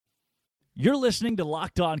You're listening to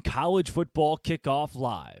Locked On College Football Kickoff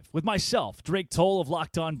Live with myself, Drake Toll of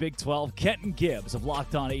Locked On Big 12, Kenton Gibbs of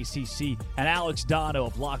Locked On ACC, and Alex Dono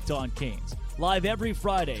of Locked On Canes. Live every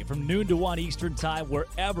Friday from noon to 1 Eastern Time,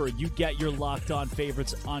 wherever you get your Locked On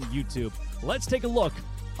favorites on YouTube. Let's take a look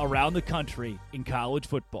around the country in college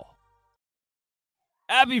football.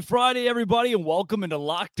 Happy Friday, everybody, and welcome into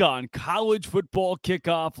Locked On College Football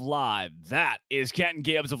Kickoff Live. That is Kenton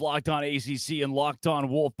Gibbs of Locked On ACC and Locked On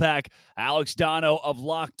Wolfpack, Alex Dono of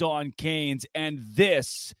Locked On Canes, and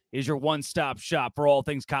this is your one-stop shop for all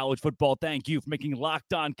things college football. Thank you for making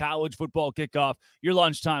Locked On College Football Kickoff your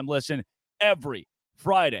lunchtime listen every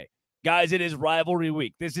Friday. Guys, it is rivalry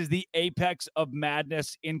week. This is the apex of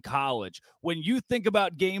madness in college. When you think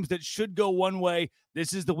about games that should go one way,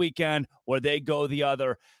 this is the weekend where they go the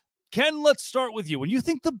other. Ken, let's start with you. When you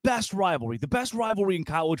think the best rivalry in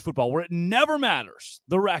college football, where it never matters,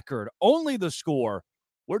 the record, only the score,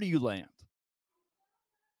 where do you land?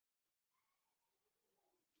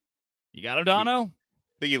 You got it, Dono?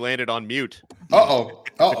 I think he landed on mute.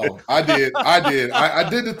 I did. I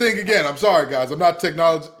did the thing again. I'm sorry, guys. I'm not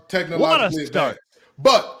technologically advanced.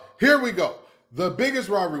 But here we go. The biggest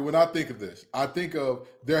rivalry, when I think of this, I think of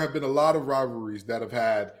there have been a lot of rivalries that have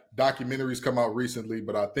had documentaries come out recently,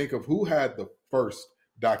 but I think of who had the first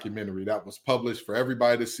documentary that was published for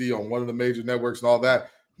everybody to see on one of the major networks and all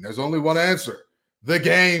that. And there's only one answer. The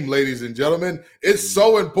Game, ladies and gentlemen. It's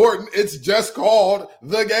so important. It's just called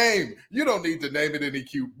The Game. You don't need to name it any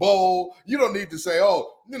cute bowl. You don't need to say,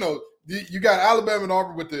 you got Alabama and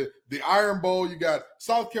Auburn with the Iron Bowl. You got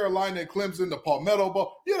South Carolina and Clemson, the Palmetto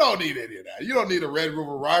Bowl. You don't need any of that. You don't need a Red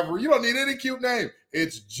River rivalry. You don't need any cute name.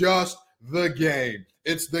 It's just The Game.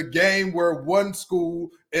 It's the game where one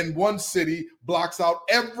school in one city blocks out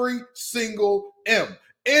every single M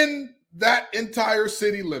in that entire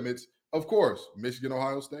city limits. Of course, Michigan,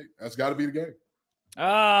 Ohio State. That's got to be the game.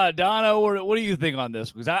 Dono, what do you think on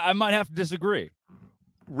this? Because I might have to disagree.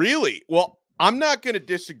 Really? Well, I'm not going to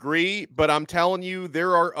disagree, but I'm telling you,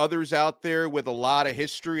 there are others out there with a lot of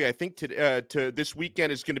history. I think to this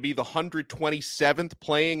weekend is going to be the 127th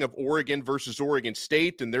playing of Oregon versus Oregon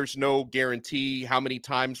State, and there's no guarantee how many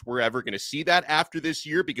times we're ever going to see that after this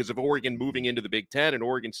year because of Oregon moving into the Big Ten and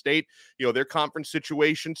Oregon State, their conference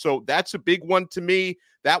situation. So that's a big one to me.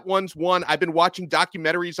 That one's one. I've been watching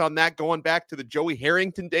documentaries on that going back to the Joey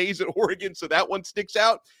Harrington days at Oregon, so that one sticks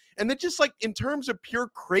out. And then just like in terms of pure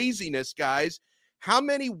craziness, guys, how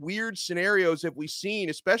many weird scenarios have we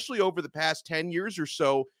seen, especially over the past 10 years or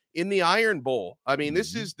so in the Iron Bowl? I mean,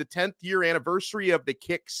 this is the 10th year anniversary of the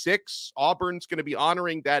Kick Six. Auburn's going to be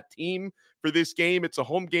honoring that team for this game. It's a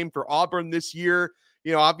home game for Auburn this year.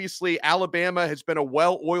 Obviously Alabama has been a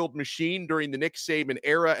well-oiled machine during the Nick Saban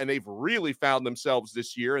era, and they've really found themselves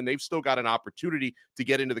this year, and they've still got an opportunity to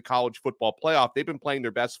get into the college football playoff. They've been playing their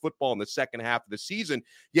best football in the second half of the season,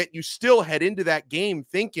 yet you still head into that game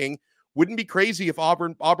thinking, wouldn't be crazy if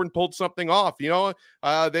Auburn pulled something off.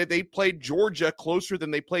 They played Georgia closer than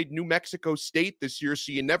they played New Mexico State this year,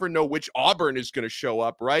 so you never know which Auburn is going to show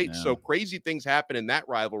up, right? Yeah. So crazy things happen in that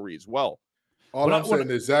rivalry as well. All I'm saying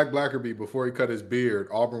is Zach Blackerby, before he cut his beard,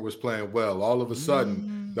 Auburn was playing well. All of a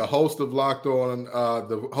sudden, the host of Locked On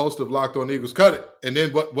Eagles cut it. And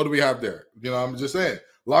then what do we have there? I'm just saying,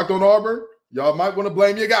 Locked On Auburn, y'all might want to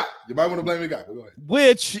blame your guy. Go ahead.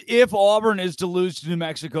 Which, if Auburn is to lose to New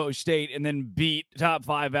Mexico State and then beat top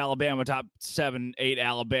 5 Alabama, top 7, 8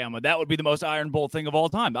 Alabama, that would be the most Iron Bowl thing of all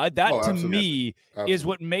time. To me is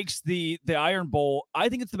what makes the Iron Bowl. I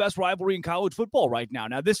think it's the best rivalry in college football right now.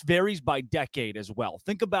 Now, this varies by decade as well.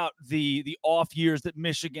 Think about the off years that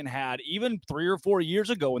Michigan had even 3 or 4 years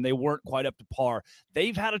ago when they weren't quite up to par.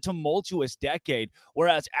 They've had a tumultuous decade,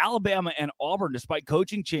 whereas Alabama and Auburn, despite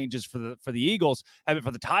coaching changes for the Eagles,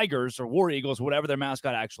 for the Tigers or War Eagles, whatever their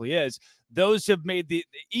mascot actually is, those have made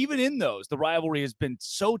even in those, the rivalry has been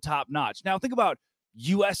so top notch. Now think about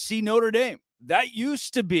USC Notre Dame. That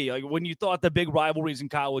used to be like when you thought the big rivalries in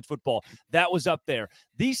college football, that was up there.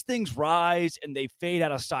 These things rise and they fade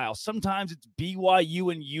out of style. Sometimes it's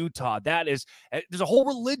BYU and Utah. There's a whole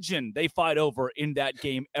religion they fight over in that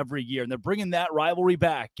game every year, and they're bringing that rivalry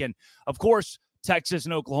back. And of course, Texas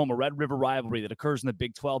and Oklahoma, Red River rivalry that occurs in the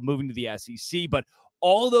Big 12, moving to the SEC. But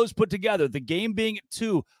all of those put together, the game being at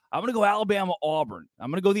 2, I'm going to go Alabama-Auburn. I'm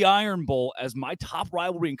going to go the Iron Bowl as my top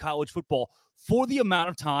rivalry in college football for the amount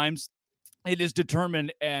of times it has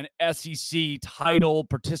determined an SEC title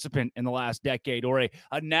participant in the last decade or a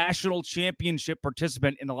national championship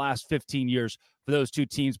participant in the last 15 years for those two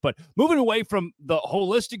teams. But moving away from the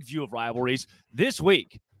holistic view of rivalries, this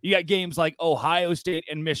week, you got games like Ohio State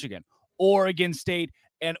and Michigan, Oregon State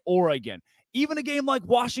and Oregon. Even a game like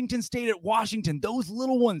Washington State at Washington, those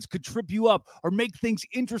little ones could trip you up or make things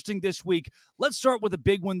interesting this week. Let's start with a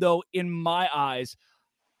big one, though, in my eyes.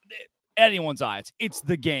 Anyone's eyes. It's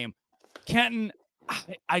the game. Kenton,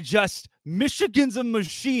 Michigan's a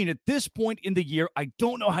machine at this point in the year. I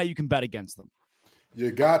don't know how you can bet against them.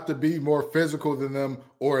 You got to be more physical than them,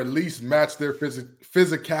 or at least match their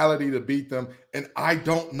physicality to beat them. And I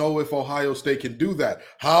don't know if Ohio State can do that.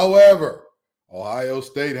 However, Ohio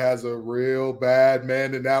State has a real bad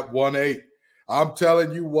man in that 1-8. I'm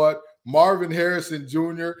telling you what, Marvin Harrison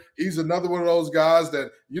Jr., he's another one of those guys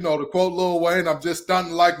that, to quote Lil Wayne, I'm just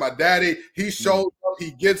stunting like my daddy. He shows up,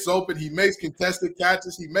 he gets open, he makes contested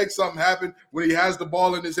catches, he makes something happen when he has the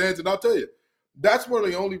ball in his hands. And I'll tell you, that's one of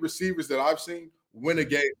the only receivers that I've seen win a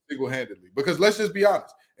game single-handedly. Because let's just be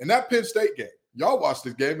honest, in that Penn State game, y'all watched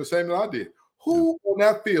this game the same that I did. Who on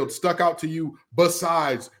that field stuck out to you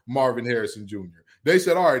besides Marvin Harrison Jr.? They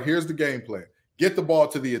said, all right, here's the game plan. Get the ball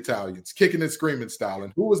to the Italians, kicking and screaming style.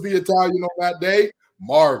 And who was the Italian on that day?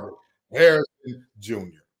 Marvin Harrison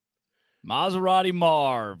Jr. Maserati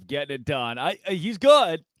Marv getting it done. He's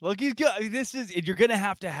good. Look, he's good. You're going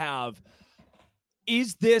to have,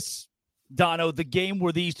 is this, Dono, the game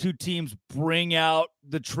where these two teams bring out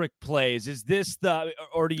the trick plays? Is this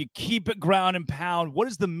or do you keep it ground and pound? What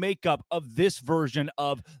is the makeup of this version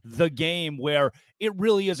of the game where it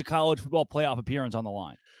really is a college football playoff appearance on the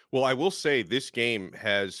line? Well, I will say this game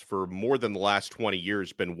has, for more than the last 20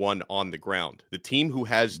 years, been won on the ground. The team who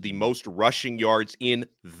has the most rushing yards in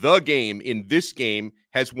this game,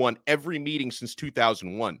 has won every meeting since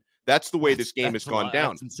 2001. That's the way this game has gone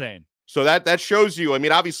down. That's insane. So that shows you, I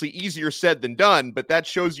mean, obviously easier said than done, but that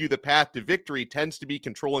shows you the path to victory tends to be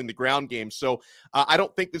controlling the ground game. So I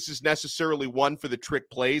don't think this is necessarily one for the trick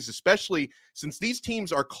plays, especially since these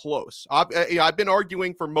teams are close. I've been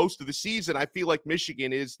arguing for most of the season. I feel like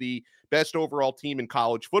Michigan is the best overall team in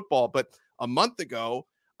college football. But a month ago,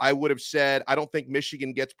 I would have said, I don't think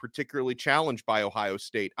Michigan gets particularly challenged by Ohio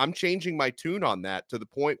State. I'm changing my tune on that to the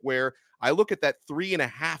point where I look at that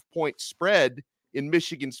 3.5-point spread in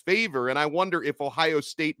Michigan's favor, and I wonder if Ohio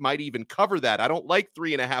State might even cover that. I don't like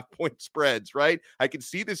 3.5-point spreads, right? I can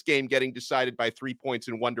see this game getting decided by 3 points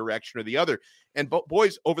in one direction or the other. And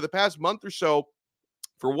boys, over the past month or so,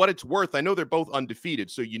 for what it's worth, I know they're both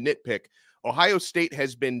undefeated, so you nitpick. Ohio State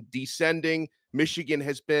has been descending.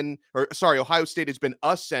 Ohio State has been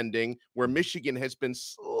ascending, where Michigan has been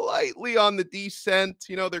slightly on the descent.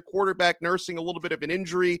 Their quarterback nursing a little bit of an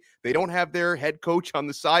injury. They don't have their head coach on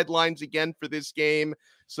the sidelines again for this game.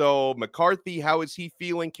 So McCarthy, how is he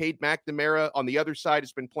feeling? Cade McNamara on the other side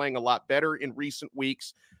has been playing a lot better in recent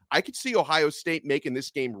weeks. I could see Ohio State making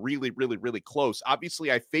this game really, really, really close.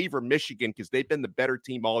 Obviously, I favor Michigan because they've been the better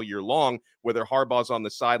team all year long, whether Harbaugh's on the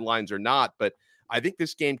sidelines or not. But I think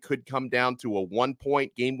this game could come down to a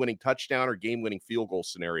 1-point game-winning touchdown or game-winning field goal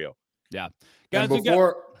scenario. Yeah. Guys,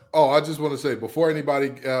 I just want to say, before anybody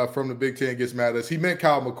from the Big Ten gets mad at us, he meant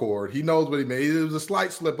Kyle McCord. He knows what he meant. It was a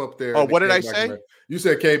slight slip up there. Oh, what did I say? You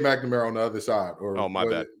said Cade McNamara on the other side. Or my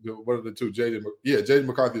bad. What are the two? Jaden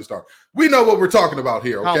McCarthy to start. We know what we're talking about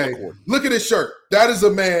here, okay? Look at his shirt. That is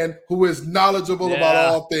a man who is knowledgeable about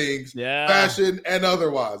all things, fashion and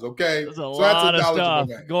otherwise, okay? There's a lot of stuff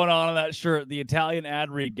going on that shirt. The Italian ad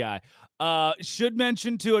read guy. Should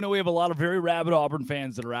mention, too, I know we have a lot of very rabid Auburn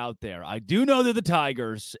fans that are out there. I do know they're the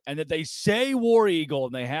Tigers and that they say War Eagle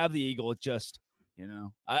and they have the Eagle. It just,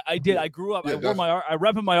 I grew up. I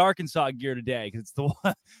repping my Arkansas gear today because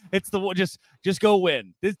it's the one. Just go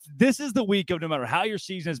win. This is the week of no matter how your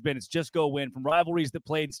season has been. It's just go win. From rivalries that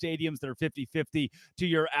play in stadiums that are 50-50 to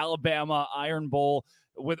your Alabama Iron Bowl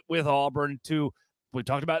with Auburn to. We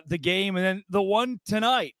talked about the game and then the one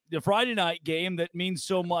tonight, the Friday night game that means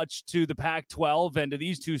so much to the Pac-12 and to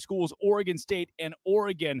these two schools, Oregon State and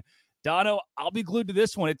Oregon. Dono, I'll be glued to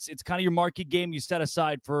this one. It's kind of your marquee game you set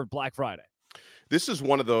aside for Black Friday. This is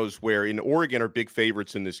one of those where in Oregon are big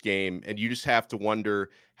favorites in this game, and you just have to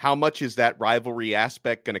wonder how much is that rivalry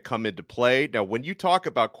aspect going to come into play. Now, when you talk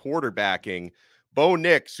about quarterbacking, Bo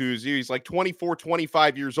Nix, he's like 24,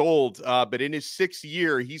 25 years old, but in his 6th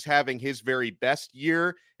year, he's having his very best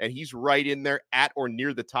year, and he's right in there at or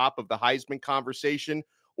near the top of the Heisman conversation.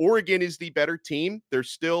 Oregon is the better team. There's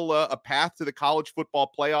still a path to the college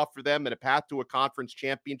football playoff for them and a path to a conference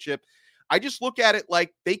championship. I just look at it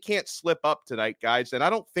like they can't slip up tonight, guys, and I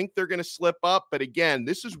don't think they're going to slip up. But again,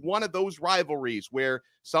 this is one of those rivalries where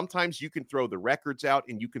sometimes you can throw the records out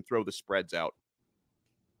and you can throw the spreads out.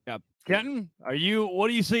 Yeah. Kenton, what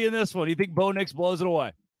do you see in this one? Do you think Bo Nix blows it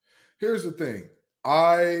away? Here's the thing.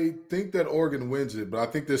 I think that Oregon wins it, but I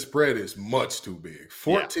think this spread is much too big.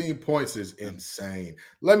 14 points is insane.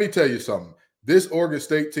 Let me tell you something. This Oregon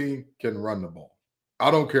State team can run the ball.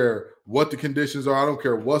 I don't care what the conditions are. I don't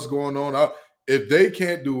care what's going on. If they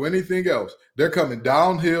can't do anything else, they're coming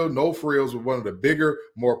downhill, no frills, with one of the bigger,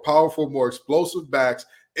 more powerful, more explosive backs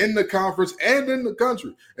in the conference and in the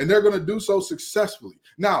country. And they're going to do so successfully.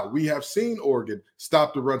 Now, we have seen Oregon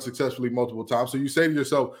stop the run successfully multiple times. So you say to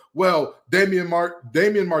yourself, well, Damian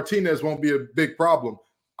Martinez won't be a big problem.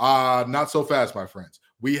 Not so fast, my friends.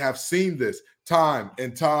 We have seen this time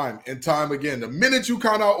and time and time again. The minute you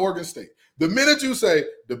count out Oregon State, the minute you say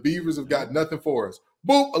the Beavers have got nothing for us,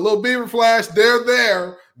 boop, a little Beaver flash, they're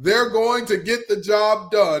there. They're going to get the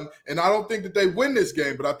job done. And I don't think that they win this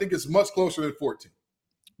game, but I think it's much closer than 14.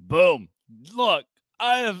 Boom. Look,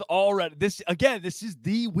 I have already this is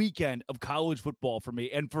the weekend of college football for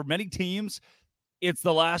me. And for many teams, it's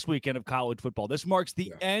the last weekend of college football. This marks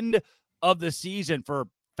the end of the season for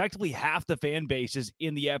effectively half the fan bases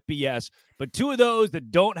in the FBS. But two of those that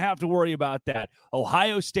don't have to worry about that,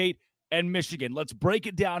 Ohio State and Michigan. Let's break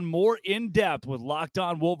it down more in depth with Locked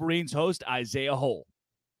On Wolverines host Isaiah Hole.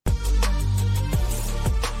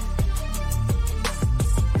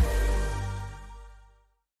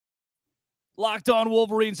 Locked On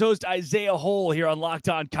Wolverines host Isaiah Hole here on Locked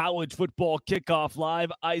On College Football Kickoff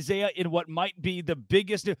Live. Isaiah, in what might be the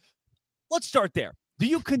biggest... Let's start there. Do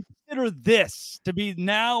you consider this to be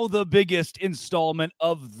now the biggest installment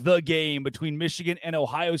of the game between Michigan and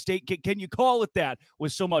Ohio State? Can you call it that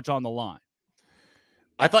with so much on the line?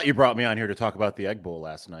 I thought you brought me on here to talk about the Egg Bowl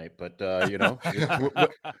last night, but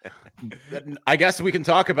I guess we can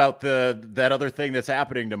talk about that other thing that's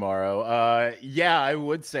happening tomorrow. I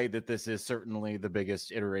would say that this is certainly the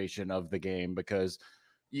biggest iteration of the game because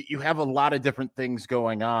you have a lot of different things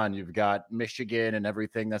going on. You've got Michigan and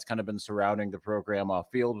everything that's kind of been surrounding the program off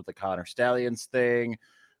field with the Connor Stallions thing.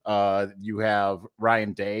 You have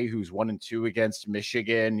Ryan Day, who's 1-2 against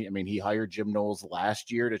Michigan. I mean, he hired Jim Knowles last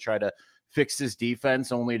year to try to fix his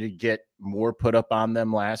defense, only to get more put up on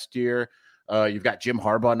them last year. You've got Jim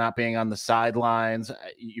Harbaugh not being on the sidelines.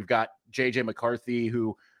 You've got JJ McCarthy,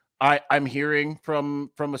 who I'm hearing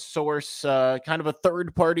from a source, kind of a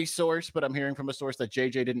third-party source, but I'm hearing from a source that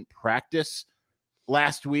JJ didn't practice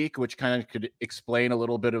last week, which kind of could explain a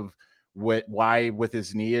little bit of why with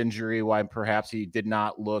his knee injury, why perhaps he did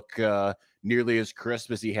not look nearly as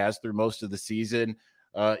crisp as he has through most of the season.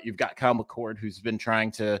 You've got Kyle McCord, who's been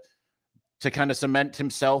trying to kind of cement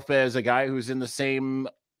himself as a guy who's in the same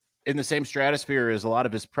stratosphere as a lot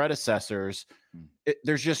of his predecessors.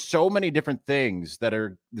 There's just so many different things that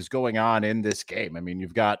is going on in this game. I mean,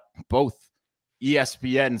 you've got both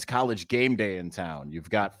ESPN's College Game Day in town. You've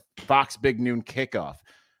got Fox Big Noon Kickoff.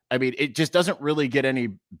 I mean, it just doesn't really get any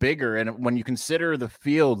bigger. And when you consider the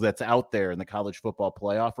field that's out there in the college football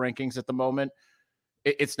playoff rankings at the moment,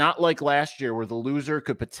 it's not like last year where the loser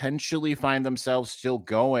could potentially find themselves still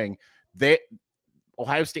going.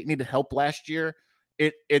 Ohio State needed help last year.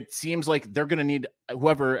 It seems like they're going to need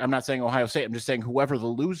whoever, I'm not saying Ohio State, I'm just saying whoever the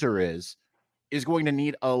loser is going to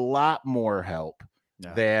need a lot more help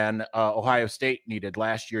than Ohio State needed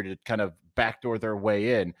last year to kind of backdoor their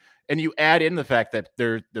way in. And you add in the fact that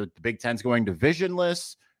the Big Ten's going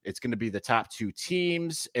divisionless. It's going to be the top two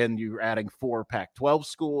teams, and you're adding 4 Pac-12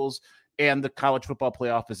 schools, and the college football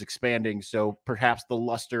playoff is expanding. So perhaps the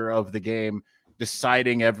luster of the game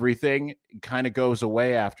deciding everything kind of goes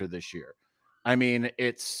away after this year. I mean,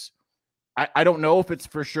 I don't know if it's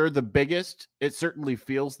for sure the biggest. It certainly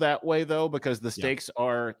feels that way, though, because the stakes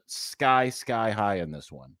are sky high in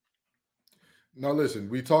this one. Now, listen,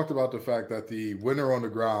 we talked about the fact that the winner on the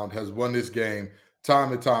ground has won this game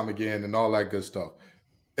time and time again and all that good stuff.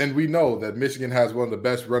 And we know that Michigan has one of the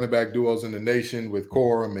best running back duos in the nation with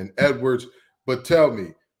Corum and Edwards. But tell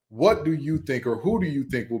me, what do you think, or who do you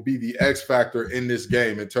think will be the X factor in this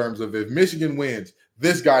game in terms of if Michigan wins,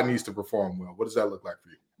 this guy needs to perform well? What does that look like for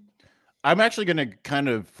you? I'm actually going to kind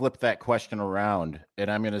of flip that question around, and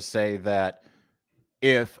I'm going to say that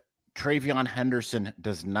if Travion Henderson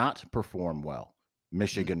does not perform well,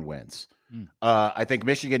 Michigan wins. I think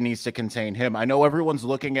Michigan needs to contain him. I know everyone's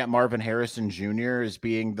looking at Marvin Harrison Jr. as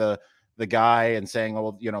being the guy and saying,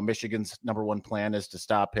 oh, Michigan's number one plan is to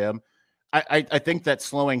stop him. I think that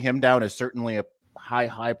slowing him down is certainly a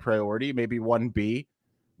high priority, maybe 1B.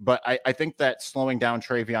 But I think that slowing down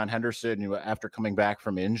Travion Henderson, after coming back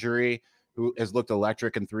from injury, who has looked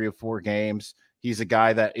electric in 3 or 4 games, he's a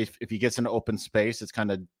guy that if he gets into open space, it's kind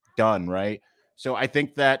of done, right? So I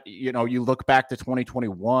think that, you look back to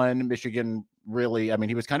 2021, Michigan really, I mean,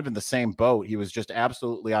 he was kind of in the same boat. He was just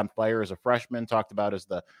absolutely on fire as a freshman, talked about as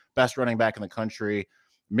the best running back in the country.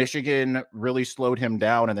 Michigan really slowed him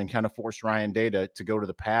down and then kind of forced Ryan Day to go to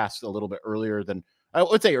the pass a little bit earlier than I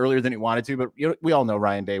would say earlier than he wanted to, but we all know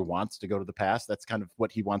Ryan Day wants to go to the pass. That's kind of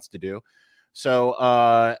what he wants to do. So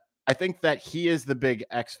I think that he is the big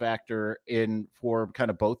X factor for kind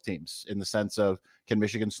of both teams in the sense of, can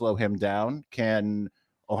Michigan slow him down? Can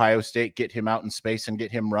Ohio State get him out in space and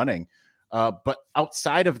get him running? But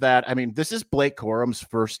outside of that, I mean, this is Blake Corum's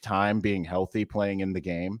first time being healthy playing in the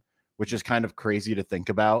game, which is kind of crazy to think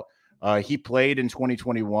about. He played in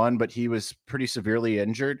 2021, but he was pretty severely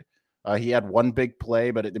injured. He had one big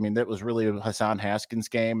play, but that was really a Hassan Haskins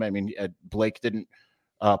game. I mean, Blake didn't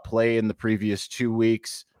play in the previous 2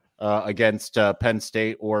 weeks against Penn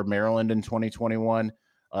State or Maryland in 2021.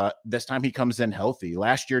 This time he comes in healthy.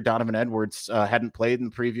 Last year, Donovan Edwards hadn't played in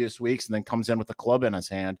the previous weeks and then comes in with a club in his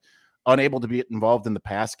hand, unable to be involved in the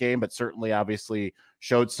pass game, but certainly obviously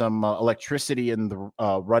showed some electricity in the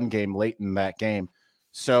run game late in that game.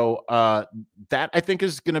 So that I think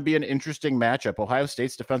is going to be an interesting matchup. Ohio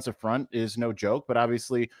State's defensive front is no joke, but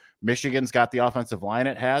obviously Michigan's got the offensive line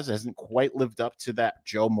it hasn't quite lived up to that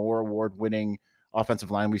Joe Moore award-winning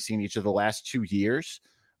offensive line we've seen each of the last 2 years.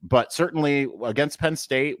 But certainly against Penn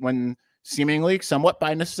State, when seemingly somewhat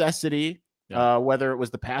by necessity, whether it was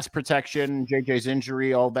the pass protection, JJ's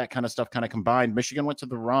injury, all that kind of stuff kind of combined, Michigan went to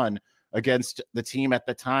the run against the team at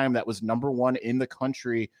the time that was number one in the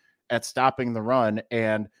country at stopping the run.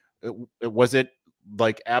 And was it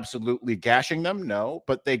like absolutely gashing them? No,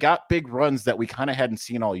 but they got big runs that we kind of hadn't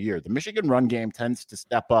seen all year. The Michigan run game tends to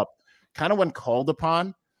step up kind of when called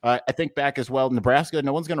upon. I think back as well, Nebraska,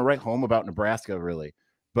 no one's going to write home about Nebraska really.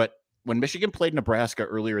 But when Michigan played Nebraska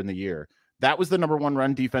earlier in the year, that was the number one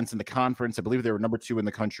run defense in the conference. I believe they were number 2 in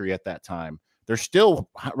the country at that time. They're still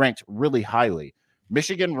ranked really highly.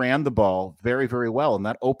 Michigan ran the ball very, very well, and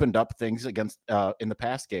that opened up things against in the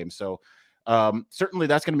pass game. So certainly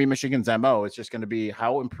that's going to be Michigan's MO. It's just going to be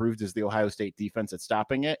how improved is the Ohio State defense at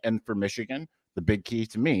stopping it. And for Michigan, the big key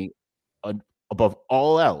to me, above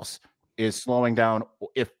all else, is slowing down,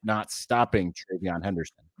 if not stopping, Travion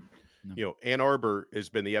Henderson. Ann Arbor has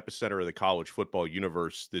been the epicenter of the college football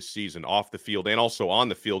universe this season, off the field and also on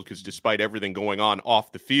the field, because despite everything going on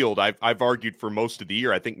off the field, I've argued for most of the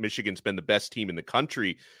year, I think Michigan's been the best team in the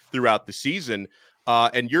country throughout the season.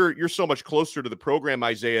 And you're so much closer to the program,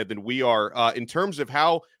 Isaiah, than we are in terms of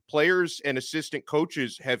how players and assistant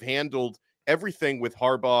coaches have handled everything with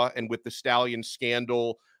Harbaugh and with the Stallion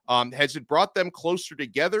scandal. Has it brought them closer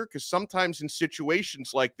together? Because sometimes in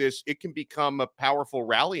situations like this, it can become a powerful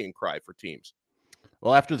rallying cry for teams.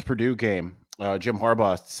 Well, after the Purdue game, Jim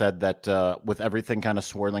Harbaugh said that with everything kind of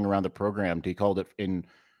swirling around the program, he called it in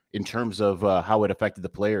terms of how it affected the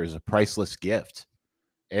players, a priceless gift.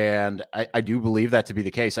 And I do believe that to be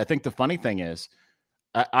the case. I think the funny thing is,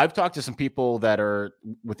 I've talked to some people that are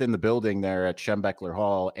within the building there at Schembechler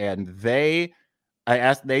Hall, and they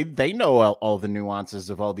know all the nuances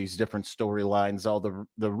of all these different storylines, all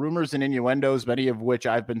the rumors and innuendos, many of which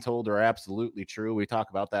I've been told are absolutely true. We talk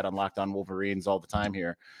about that on Locked On Wolverines all the time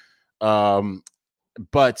here.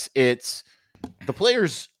 But it's the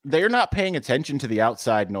players, they're not paying attention to the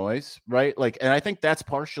outside noise, right? Like, and I think that's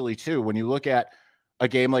partially too, when you look at a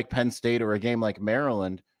game like Penn State or a game like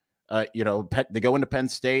Maryland, they go into Penn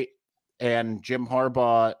State and Jim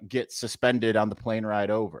Harbaugh gets suspended on the plane ride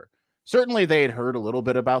over. Certainly they had heard a little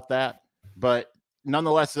bit about that, but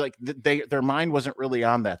nonetheless, like their mind wasn't really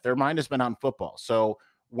on that. Their mind has been on football. So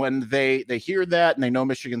when they hear that and they know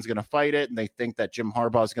Michigan's going to fight it and they think that Jim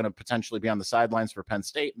Harbaugh is going to potentially be on the sidelines for Penn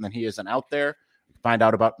State and then he isn't out there, find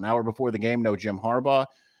out about an hour before the game, no Jim Harbaugh.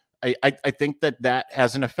 I think that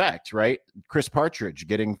has an effect, right? Chris Partridge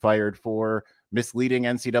getting fired for misleading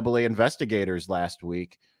NCAA investigators last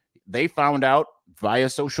week. They found out via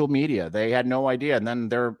social media. They had no idea. And then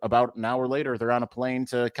they're about an hour later, they're on a plane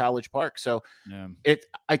to College Park. So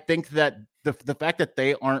I think that the fact that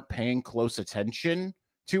they aren't paying close attention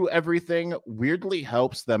to everything weirdly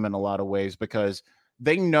helps them in a lot of ways, because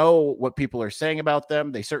they know what people are saying about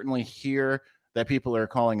them. They certainly hear that people are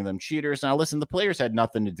calling them cheaters. Now, listen, the players had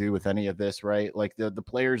nothing to do with any of this, right? Like the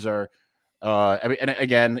players are, and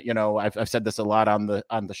again, I've said this a lot on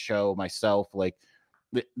the show myself, like,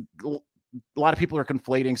 a lot of people are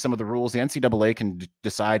conflating some of the rules. The NCAA can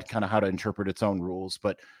decide kind of how to interpret its own rules,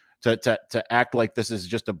 but to act like this is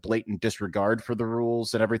just a blatant disregard for the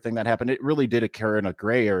rules and everything that happened, it really did occur in a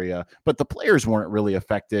gray area. But the players weren't really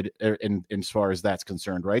affected in as far as that's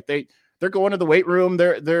concerned, right? They're going to the weight room,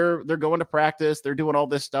 they're going to practice, they're doing all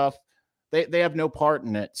this stuff. They have no part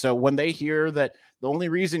in it. So when they hear that the only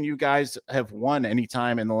reason you guys have won any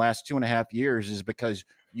time in the last 2.5 years is because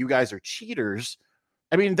you guys are cheaters,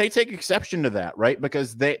 I mean, they take exception to that, right?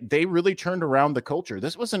 Because they really turned around the culture.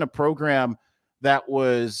 This wasn't a program that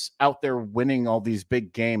was out there winning all these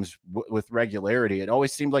big games with regularity. It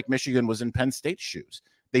always seemed like Michigan was in Penn State's shoes.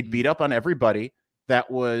 They'd beat up on everybody that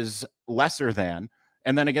was lesser than,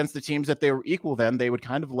 and then against the teams that they were equal than, they would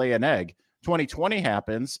kind of lay an egg. 2020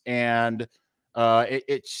 happens, and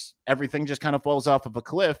it's everything just kind of falls off of a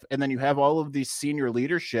cliff. And then you have all of these senior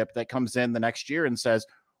leadership that comes in the next year and says,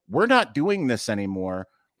 we're not doing this anymore.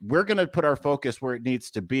 We're going to put our focus where it needs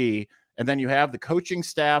to be. And then you have the coaching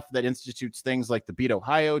staff that institutes things like the Beat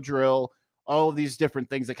Ohio drill, all of these different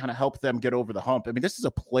things that kind of help them get over the hump. I mean, this is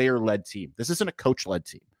a player-led team. This isn't a coach-led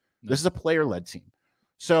team. This is a player-led tean.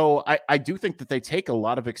 So I do think that they take a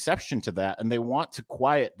lot of exception to that, and they want to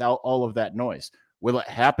quiet all of that noise. Will it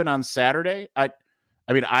happen on Saturday? I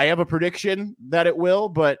mean, I have a prediction that it will,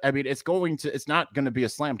 but I mean, it's not going to be a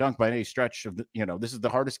slam dunk by any stretch of this is the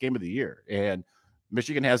hardest game of the year. And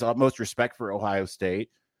Michigan has utmost respect for Ohio State.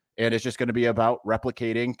 And it's just going to be about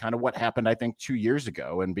replicating kind of what happened, I think, 2 years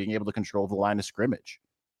ago and being able to control the line of scrimmage.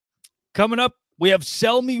 Coming up, we have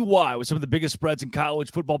Sell Me Why with some of the biggest spreads in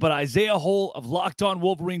college football. But Isaiah Hull of Locked On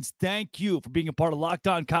Wolverines, thank you for being a part of Locked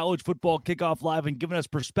On College Football Kickoff Live and giving us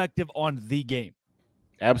perspective on the game.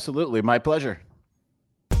 Absolutely. My pleasure.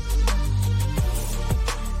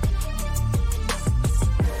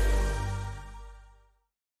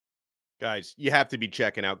 Guys, you have to be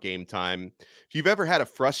checking out Game Time. If you've ever had a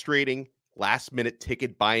frustrating last-minute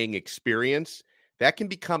ticket buying experience, that can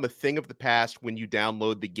become a thing of the past when you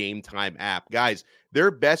download the Game Time app. Guys,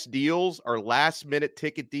 their best deals are last-minute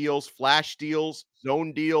ticket deals, flash deals,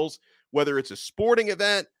 zone deals, whether it's a sporting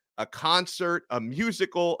event, a concert, a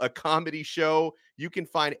musical, a comedy show. You can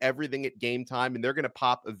find everything at Game Time, and they're going to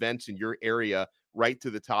pop events in your area right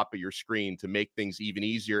to the top of your screen to make things even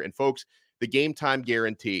easier. And folks, the Game Time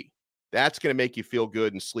guarantee. That's going to make you feel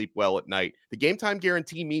good and sleep well at night. The Game Time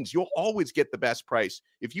guarantee means you'll always get the best price.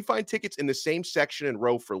 If you find tickets in the same section and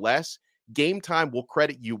row for less, Game Time will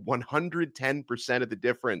credit you 110% of the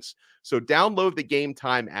difference. So download the Game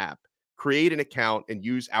Time app, create an account, and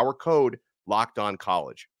use our code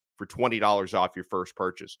LOCKEDONCollege for $20 off your first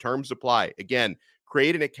purchase. Terms apply. Again,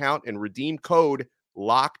 create an account and redeem code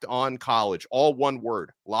LOCKEDONCollege, all one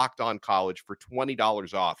word, LOCKEDONCollege for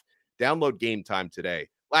 $20 off. Download Game Time today.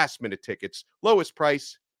 Last minute tickets, lowest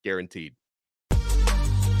price guaranteed.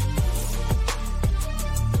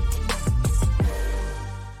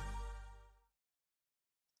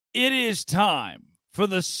 It is time for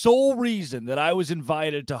the sole reason that I was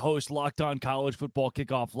invited to host Locked On College Football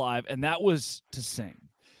Kickoff Live, and that was to sing.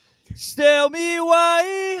 Tell me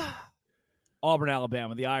why. Auburn,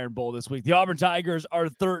 Alabama, the Iron Bowl this week. The Auburn Tigers are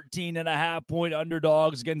 13.5-point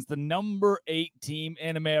underdogs against the number 8 team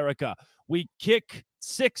in America. We kick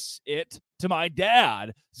it to my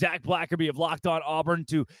dad, Zach Blackerby of Locked On Auburn,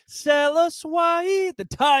 to sell us why the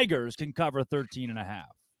Tigers can cover 13.5.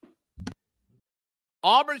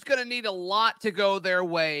 Auburn's going to need a lot to go their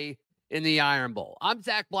way in the Iron Bowl. I'm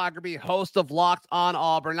Zach Blackerby, host of Locked On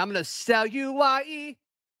Auburn. I'm going to sell you why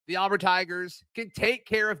the Auburn Tigers can take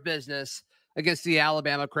care of business against the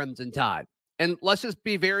Alabama Crimson Tide. And let's just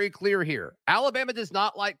be very clear here. Alabama does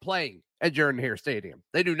not like playing at Jordan-Hare Stadium.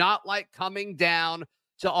 They do not like coming down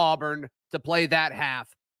to Auburn to play that half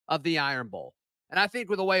of the Iron Bowl. And I think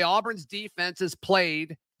with the way Auburn's defense has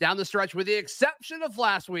played down the stretch, with the exception of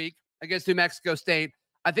last week against New Mexico State,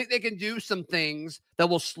 I think they can do some things that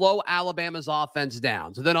will slow Alabama's offense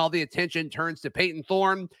down. So then all the attention turns to Peyton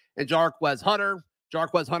Thorne and Jarquez Hunter.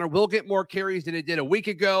 Jarquez Hunter will get more carries than he did a week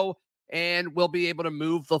ago and will be able to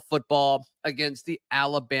move the football against the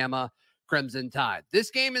Alabama Crimson Tide. This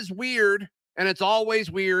game is weird, and it's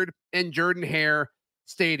always weird in Jordan-Hare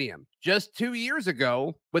Stadium. Just 2 years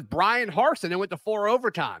ago with Brian Harsin, it went to 4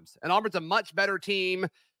 overtimes, and Auburn's a much better team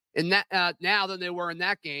in that now than they were in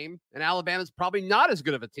that game, and Alabama's probably not as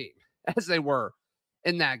good of a team as they were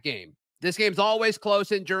in that game. This game's always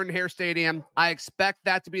close in Jordan-Hare Stadium. I expect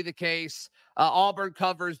that to be the case. Auburn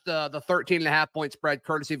covers the 13.5-point spread,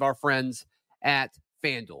 courtesy of our friends at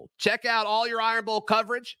FanDuel. Check out all your Iron Bowl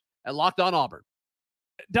coverage at Locked On Auburn.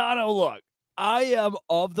 Dono, look, I am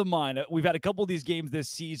of the mind. We've had a couple of these games this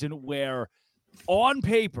season where, on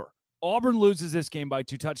paper, Auburn loses this game by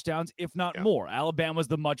 2 touchdowns, if not more. Alabama's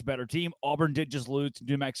the much better team. Auburn did just lose to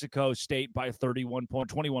New Mexico State by 21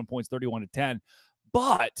 points, 31-10.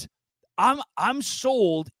 But I'm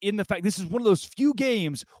sold in the fact this is one of those few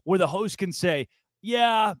games where the host can say,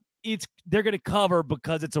 yeah, they're going to cover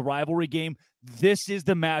because it's a rivalry game. This is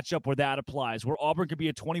the matchup where that applies, where Auburn could be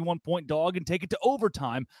a 21-point dog and take it to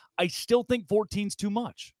overtime. I still think 14's too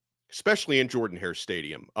much. Especially in Jordan-Hare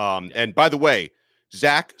Stadium. And by the way,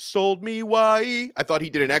 Zach sold me why. I thought he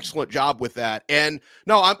did an excellent job with that. And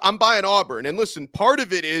no, I'm buying Auburn. And listen, part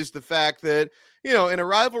of it is the fact that, in a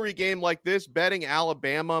rivalry game like this, betting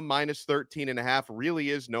Alabama minus 13.5 really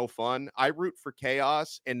is no fun. I root for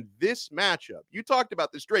chaos. And this matchup, you talked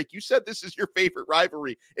about this, Drake. You said this is your favorite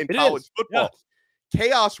rivalry in college football. Yeah.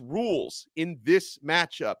 Chaos rules in this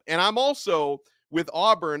matchup. And I'm also with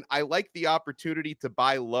Auburn. I like the opportunity to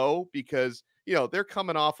buy low because they're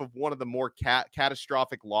coming off of one of the more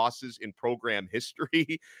catastrophic losses in program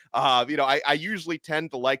history. I usually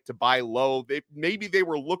tend to like to buy low. Maybe they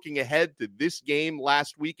were looking ahead to this game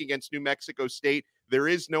last week against New Mexico State. There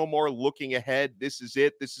is no more looking ahead. This is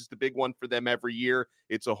it. This is the big one for them every year.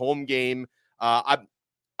 It's a home game.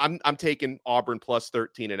 I'm taking Auburn plus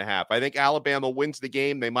 13.5. I think Alabama wins the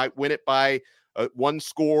game. They might win it by one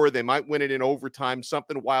score. They might win it in overtime.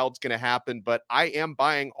 Something wild's going to happen, but I am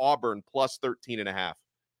buying Auburn plus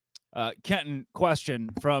 13.5. Kenton, question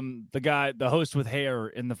from the host with hair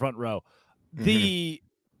in the front row. The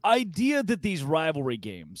idea that these rivalry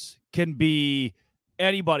games can be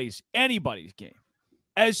anybody's game.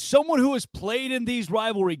 As someone who has played in these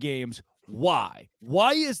rivalry games, why?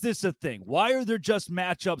 Why is this a thing? Why are there just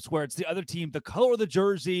matchups where it's the other team, the color of the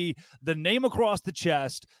jersey, the name across the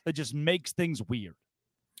chest that just makes things weird?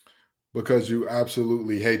 Because you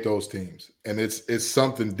absolutely hate those teams. And it's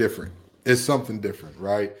something different. It's something different,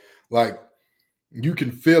 right? Like, you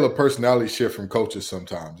can feel a personality shift from coaches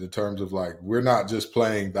sometimes in terms of, like, we're not just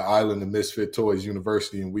playing the Island of Misfit Toys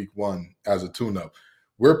University in week 1 as a tune-up.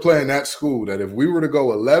 We're playing that school that if we were to go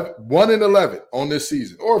 1-11 on this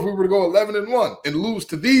season, or if we were to go 11-1 and lose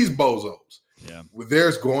to these bozos,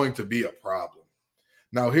 there's going to be a problem.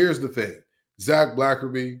 Now, here's the thing. Zach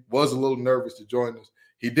Blackerby was a little nervous to join us.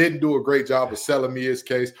 He didn't do a great job of selling me his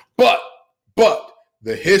case, but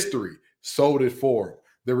the history sold it for him.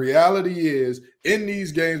 The reality is, in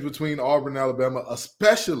these games between Auburn and Alabama,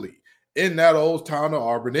 especially in that old town of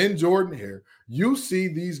Auburn, in Jordan-Hare, you see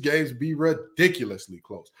these games be ridiculously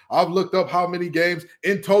close. I've looked up how many games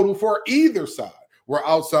in total for either side were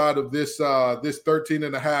outside of this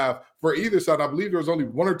 13.5 for either side. I believe there was only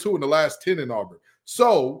 1 or 2 in the last 10 in Auburn.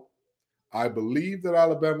 So I believe that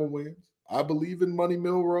Alabama wins. I believe in Money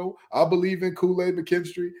Mill Row. I believe in Kool-Aid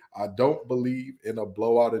McKinstry. I don't believe in a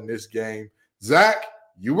blowout in this game. Zach,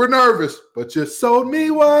 you were nervous, but you sold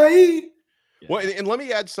me why. Well, and let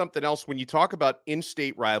me add something else when you talk about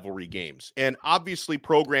in-state rivalry games. And obviously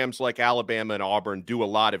programs like Alabama and Auburn do a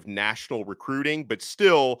lot of national recruiting, but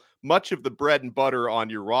still much of the bread and butter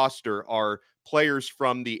on your roster are players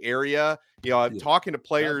from the area. I'm talking to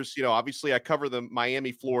players, obviously I cover the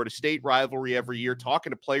Miami-Florida State rivalry every year,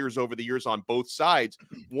 talking to players over the years on both sides.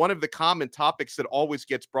 One of the common topics that always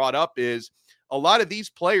gets brought up is a lot of these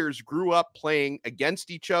players grew up playing against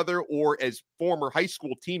each other or as former high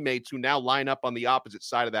school teammates who now line up on the opposite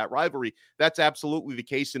side of that rivalry. That's absolutely the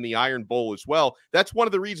case in the Iron Bowl as well. That's one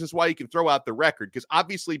of the reasons why you can throw out the record, because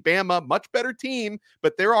obviously Bama, much better team,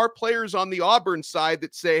 but there are players on the Auburn side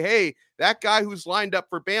that say, hey, that guy who's lined up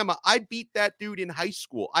for Bama, I beat that dude in high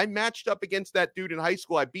school. I matched up against that dude in high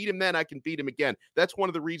school. I beat him then. I can beat him again. That's one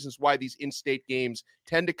of the reasons why these in-state games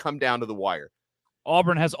tend to come down to the wire.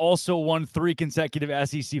 Auburn has also won 3 consecutive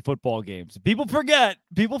SEC football games. People forget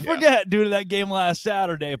due to that game last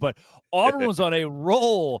Saturday, but Auburn was on a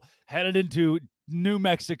roll headed into New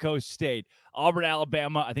Mexico State. Auburn,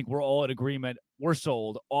 Alabama, I think we're all in agreement. We're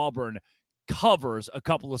sold. Auburn covers a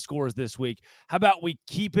couple of scores this week. How about we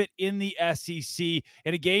keep it in the SEC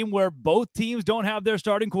in a game where both teams don't have their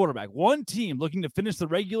starting quarterback? One team looking to finish the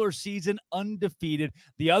regular season undefeated.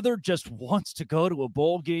 The other just wants to go to a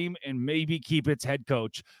bowl game and maybe keep its head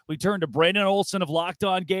coach. We turn to Brandon Olson of Locked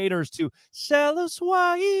On Gators to sell us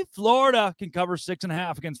why Florida can cover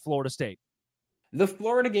 6.5 against Florida State. The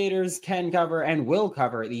Florida Gators can cover and will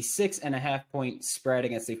cover the 6.5 point spread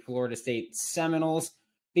against the Florida State Seminoles.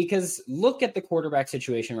 Because look at the quarterback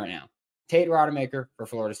situation right now. Tate Rodemaker for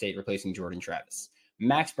Florida State replacing Jordan Travis.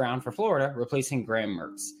 Max Brown for Florida replacing Graham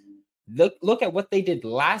Mertz. Look at what they did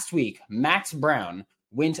last week. Max Brown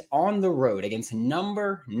went on the road against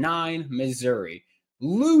number 9 Missouri,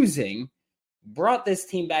 losing, brought this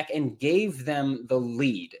team back and gave them the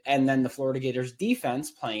lead. And then the Florida Gators defense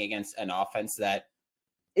playing against an offense that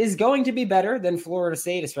is going to be better than Florida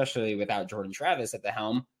State, especially without Jordan Travis at the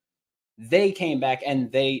helm. They came back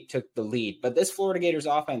and they took the lead. But this Florida Gators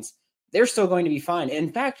offense, they're still going to be fine.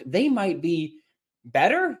 In fact, they might be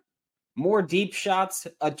better, more deep shots,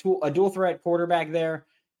 a dual threat quarterback there.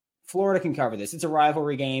 Florida can cover this. It's a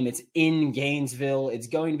rivalry game. It's in Gainesville. It's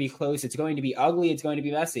going to be close. It's going to be ugly. It's going to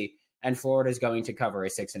be messy. And Florida is going to cover a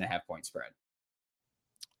 6.5 point spread.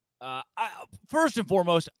 First and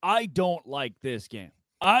foremost, I don't like this game.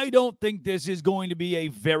 I don't think this is going to be a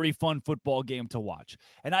very fun football game to watch.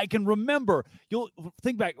 And I can remember, you'll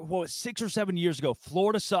think back, 6 or 7 years ago,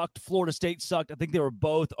 Florida sucked, Florida State sucked. I think they were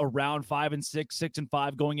both around 5-6,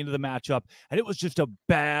 6-5 going into the matchup. And it was just a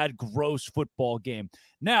bad, gross football game.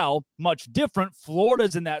 Now, much different.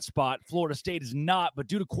 Florida's in that spot. Florida State is not. But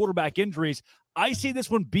due to quarterback injuries, I see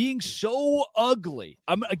this one being so ugly.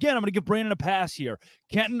 I'm going to give Brandon a pass here.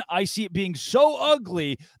 Kenton, I see it being so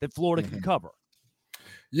ugly that Florida can cover.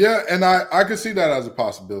 Yeah, and I could see that as a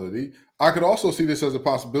possibility. I could also see this as a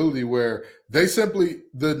possibility where the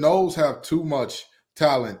Noles have too much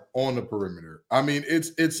talent on the perimeter. I mean,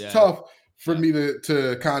 it's tough for me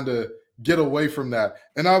to kind of get away from that.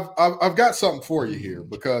 And I've got something for you here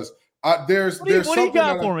because there's what do you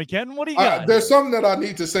got for me, Ken? What do you got? There's something that I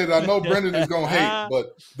need to say that I know Brendan is going to hate,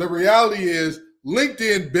 but the reality is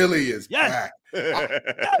LinkedIn Billy is back.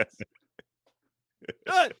 Yes.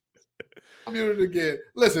 Good. Muted again.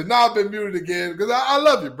 Listen, now I've been muted again because I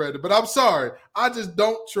love you, Brendan, but I'm sorry. I just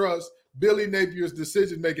don't trust Billy Napier's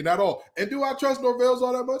decision-making at all. And do I trust Norvell's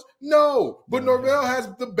all that much? No. But Norvell has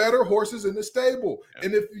the better horses in the stable. Yeah.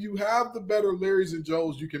 And if you have the better Larrys and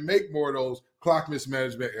Joes, you can make more of those clock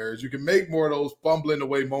mismanagement errors. You can make more of those fumbling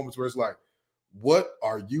away moments where it's like, what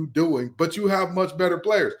are you doing? But you have much better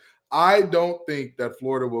players. I don't think that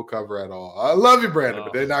Florida will cover at all. I love you, Brandon,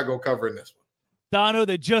 but they're not going to cover in this one. Dono,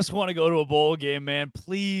 they just want to go to a bowl game, man.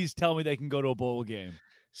 Please tell me they can go to a bowl game.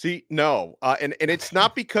 See, no. And it's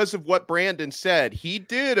not because of what Brandon said. He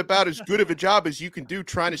did about as good of a job as you can do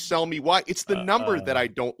trying to sell me why. It's the number that I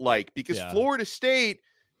don't like because Florida State,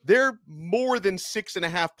 they're more than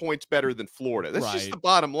 6.5 points better than Florida. That's just the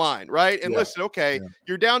bottom line, right? And listen,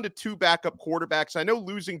 you're down to 2 backup quarterbacks. I know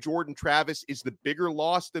losing Jordan Travis is the bigger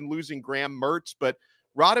loss than losing Graham Mertz, but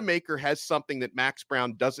Rodemaker has something that Max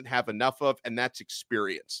Brown doesn't have enough of, and that's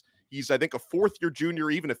experience. He's, I think, a 4th-year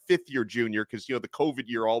junior, even a 5th-year junior, because, the COVID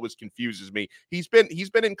year always confuses me. He's been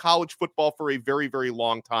in college football for a very, very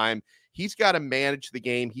long time. He's got to manage the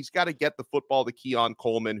game. He's got to get the football to Keon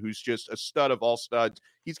Coleman, who's just a stud of all studs.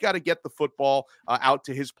 He's got to get the football out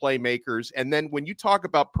to his playmakers. And then when you talk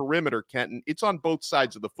about perimeter, Kenton, it's on both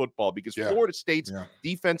sides of the football because Florida State's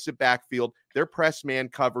defensive backfield, their press man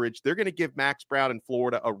coverage, they're going to give Max Brown and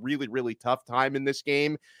Florida a really, really tough time in this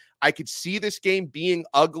game. I could see this game being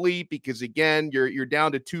ugly because, again, you're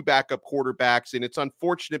down to 2 backup quarterbacks, and it's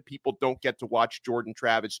unfortunate people don't get to watch Jordan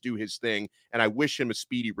Travis do his thing, and I wish him a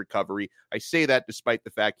speedy recovery. I say that despite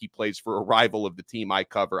the fact he plays for a rival of the team I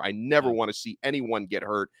cover. I never want to see anyone get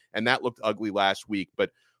hurt, and that looked ugly last week.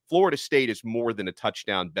 But Florida State is more than a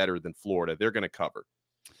touchdown better than Florida. They're going to cover.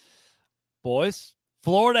 Boys,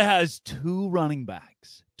 Florida has 2 running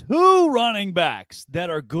backs. 2 running backs that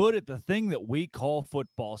are good at the thing that we call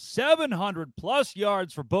football. 700-plus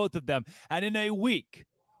yards for both of them. And in a week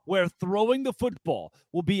where throwing the football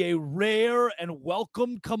will be a rare and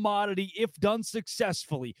welcome commodity if done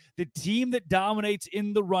successfully, the team that dominates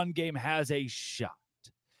in the run game has a shot.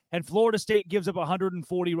 And Florida State gives up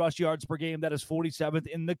 140 rush yards per game. That is 47th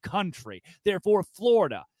in the country. Therefore,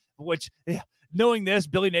 Florida, which, knowing this,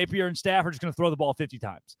 Billy Napier and staff are just going to throw the ball 50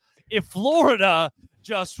 times. If Florida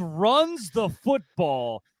just runs the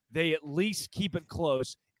football, they at least keep it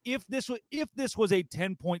close. If this was a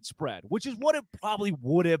 10-point spread, which is what it probably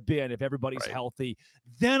would have been if everybody's healthy,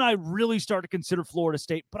 then I really start to consider Florida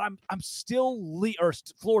State. But I'm still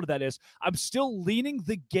Florida, that is. I'm still leaning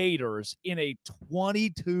the Gators in a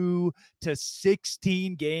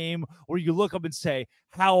 22-16 game where you look up and say,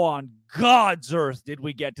 how on God's earth did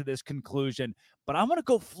we get to this conclusion? But I'm going to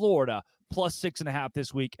go Florida plus 6.5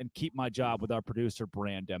 this week and keep my job with our producer,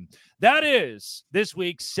 Brandon. That is this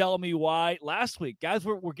week's Sell Me Why. Last week, guys,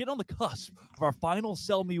 we're getting on the cusp of our final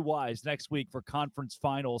Sell Me Whys next week for conference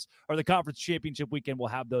finals or the conference championship weekend. We'll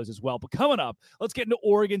have those as well. But coming up, let's get into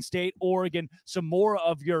Oregon State, Oregon, some more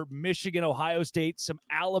of your Michigan, Ohio State, some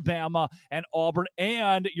Alabama and Auburn,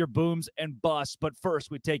 and your booms and busts. But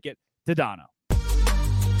first, we take it to Dono.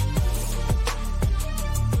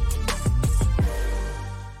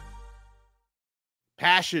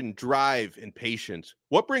 Passion, drive, and patience.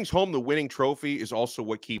 What brings home the winning trophy is also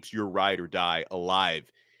what keeps your ride or die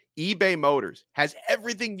alive. eBay Motors has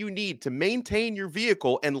everything you need to maintain your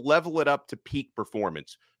vehicle and level it up to peak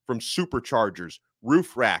performance. From superchargers,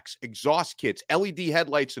 roof racks, exhaust kits, LED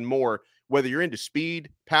headlights, and more. Whether you're into speed,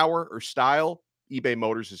 power, or style, eBay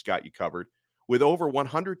Motors has got you covered. With over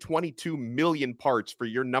 122 million parts for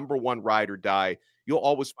your number one ride or die, you'll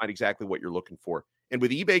always find exactly what you're looking for. And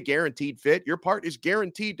with eBay Guaranteed Fit, your part is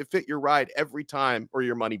guaranteed to fit your ride every time or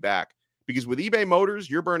your money back. Because with eBay Motors,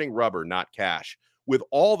 you're burning rubber, not cash. with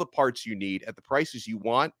all the parts you need at the prices you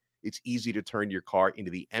want, it's easy to turn your car into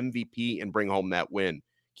the MVP and bring home that win.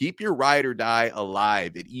 Keep your ride or die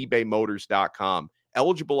alive at ebaymotors.com.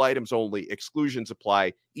 Eligible items only. Exclusions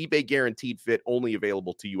apply. eBay guaranteed fit only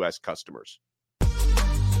available to U.S. customers.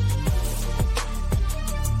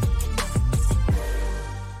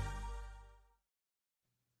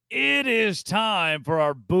 It is time for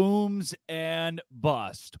our booms and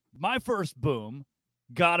bust. My first boom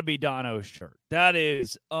got to be Dono's shirt. That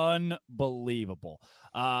is unbelievable.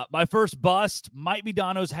 My first bust might be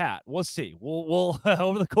Dono's hat. We'll see. We'll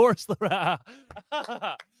over the course of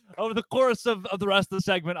the rest of the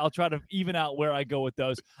segment, I'll try to even out where I go with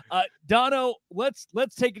those. Dono, let's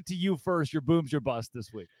take it to you first. Your booms, your bust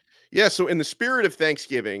this week. Yeah, so in the spirit of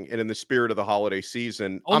Thanksgiving and in the spirit of the holiday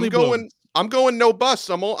season, I'm going no bust.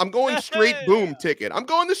 I'm going straight boom ticket. I'm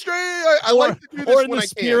going the straight. I like to do this or in the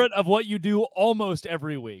spirit of what you do almost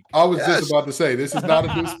every week. I was just about to say, this is not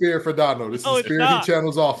a new spirit for Dono. This is a spirit he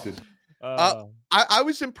channels often. I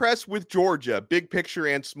was impressed with Georgia, big picture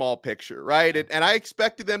and small picture, right? And I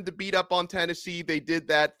expected them to beat up on Tennessee. They did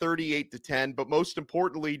that 38-10. But most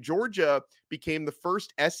importantly, Georgia became the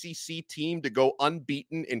first SEC team to go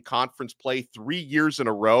unbeaten in conference play 3 years in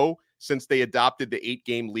a row since they adopted the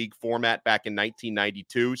 8-game league format back in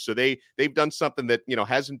 1992. So they've done something that,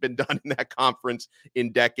 hasn't been done in that conference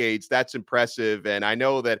in decades. That's impressive. And I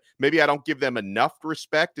know that maybe I don't give them enough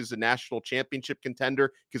respect as a national championship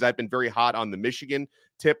contender because I've been very hot on the Michigan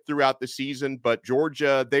tip throughout the season. But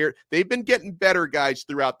Georgia, they've been getting better, guys,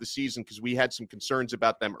 throughout the season because we had some concerns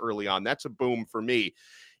about them early on. That's a boom for me.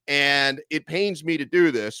 And it pains me to do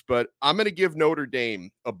this, but I'm going to give Notre Dame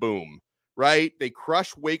a boom. Right? They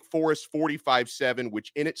crushed Wake Forest 45-7,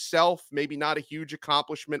 which in itself, maybe not a huge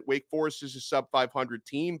accomplishment. Wake Forest is a sub 500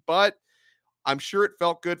 team, but I'm sure it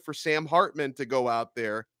felt good for Sam Hartman to go out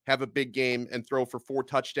there, have a big game, and throw for 4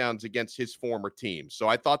 touchdowns against his former team. So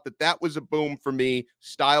I thought that was a boom for me.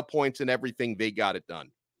 Style points and everything, they got it done.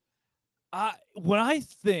 When I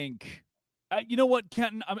think, you know what,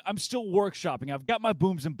 Kenton, I'm still workshopping. I've got my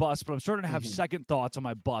booms and busts, but I'm starting to have second thoughts on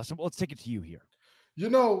my bust. Let's take it to you here.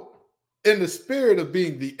 In the spirit of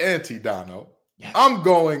being the anti-Dono, I'm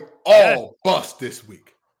going all bust this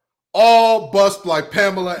week. All bust like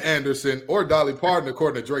Pamela Anderson or Dolly Parton,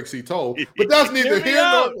 according to Drake C. Toll. But that's neither here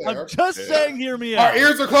nor there. I'm just saying, hear me out. Our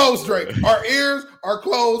ears are closed, Drake. Our ears are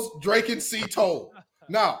closed, Drake and C. Toll.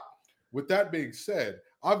 Now, with that being said,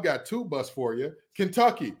 I've got 2 busts for you.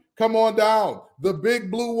 Kentucky, come on down. The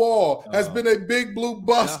Big Blue Wall has been a Big Blue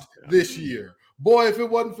bust this year. Boy, if it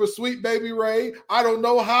wasn't for Sweet Baby Ray, I don't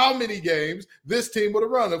know how many games this team would have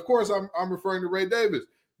run. Of course, I'm referring to Ray Davis.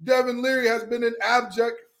 Devin Leary has been an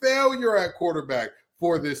abject failure at quarterback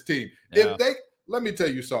for this team. Yeah. Let me tell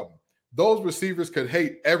you something. Those receivers could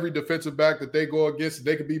hate every defensive back that they go against, and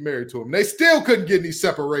they could be married to them. They still couldn't get any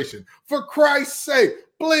separation. For Christ's sake,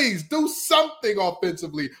 please do something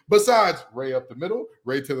offensively besides Ray up the middle,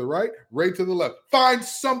 Ray to the right, Ray to the left. Find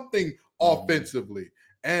something offensively.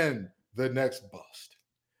 And the next bust,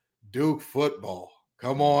 Duke football.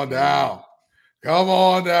 Come on down. Come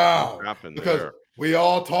on down. Because we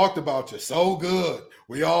all talked about you so good.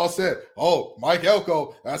 We all said, Mike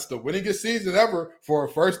Elko, that's the winningest season ever for a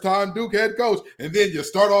first-time Duke head coach. And then you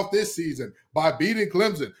start off this season by beating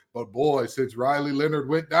Clemson. But boy, since Riley Leonard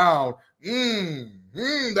went down,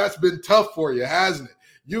 that's been tough for you, hasn't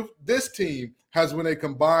it? This team has won a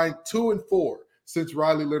combined 2-4 since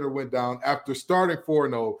Riley Leonard went down after starting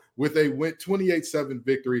 4-0 with a 28-7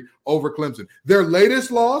 victory over Clemson. Their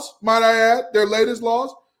latest loss, might I add,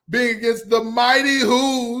 being against the mighty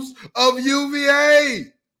Who's of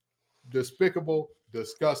UVA. Despicable,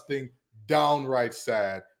 disgusting, downright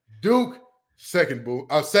sad. Duke, second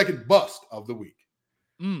bust of the week.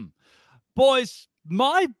 Boys,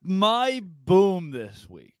 my boom this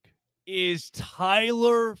week is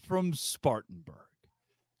Tyler from Spartanburg.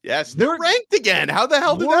 Yes, they're ranked again. How the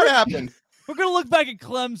hell did that happen? We're going to look back at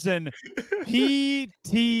Clemson.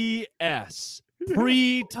 PTS.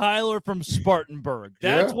 Pre-Tyler from Spartanburg.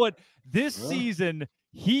 That's what this season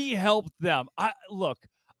he helped them. I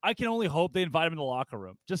can only hope they invite him in the locker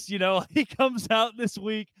room. Just, he comes out this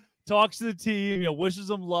week, talks to the team, wishes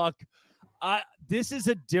them luck. This is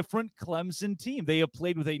a different Clemson team. They have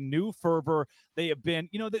played with a new fervor. They have been,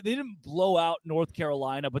 they didn't blow out North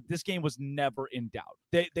Carolina, but this game was never in doubt.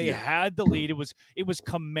 They had the lead. It was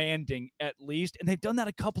commanding at least, and they've done that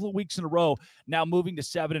a couple of weeks in a row. Now moving to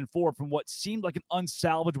 7-4 from what seemed like an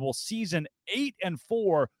unsalvageable season.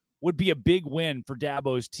 8-4 would be a big win for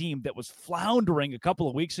Dabo's team that was floundering a couple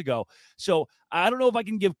of weeks ago. So I don't know if I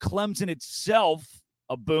can give Clemson itself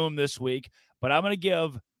a boom this week, but I'm going to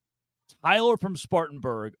give Tyler from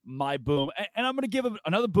Spartanburg, my boom. And I'm going to give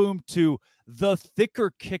another boom to the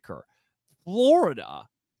thicker kicker. Florida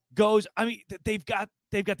goes, I mean, they've got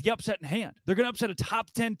the upset in hand. They're going to upset a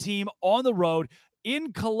top 10 team on the road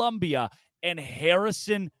in Columbia, and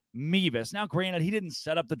Harrison Mevis. Now, granted, he didn't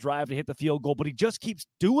set up the drive to hit the field goal, but he just keeps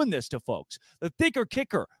doing this to folks. The thicker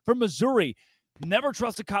kicker from Missouri. Never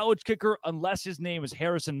trust a college kicker unless his name is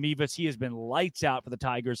Harrison Mevis. He has been lights out for the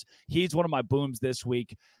Tigers. He's one of my booms this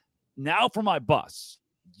week. Now for my bus,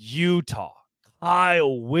 Utah.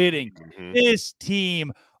 Kyle Whitting. This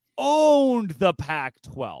team owned the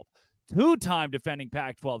Pac-12. Two-time defending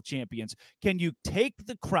Pac-12 champions. Can you take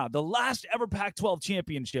the crown? The last ever Pac-12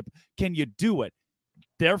 championship. Can you do it?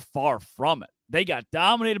 They're far from it. They got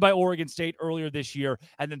dominated by Oregon State earlier this year,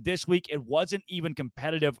 and then this week it wasn't even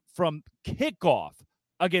competitive from kickoff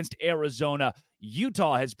against Arizona.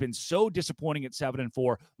 Utah has been so disappointing at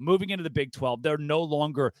 7-4. Moving into the Big 12, they're no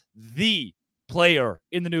longer the player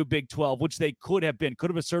in the new Big 12, which they could have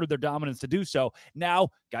asserted their dominance to do so. Now,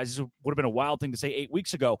 guys, this would have been a wild thing to say 8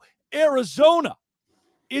 weeks ago. Arizona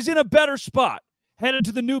is in a better spot headed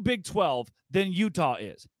to the new Big 12 than Utah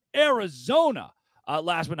is. Arizona.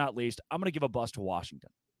 Last but not least, I'm going to give a bus to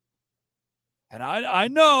Washington. And I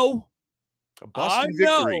know, a bus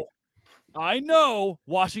victory. I know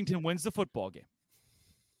Washington wins the football game.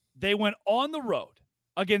 They went on the road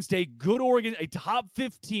against a top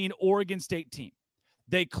 15 Oregon State team.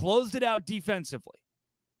 They closed it out defensively.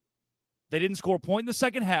 They didn't score a point in the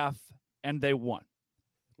second half, and they won.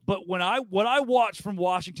 But what I watched from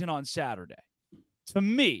Washington on Saturday, to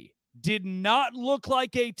me, did not look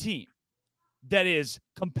like a team that is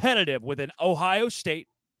competitive with an Ohio State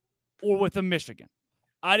or with a Michigan.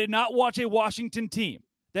 I did not watch a Washington team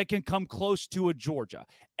that can come close to a Georgia.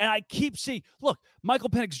 And I keep seeing, look,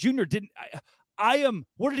 Michael Penix Jr. didn't,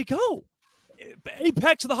 where did he go?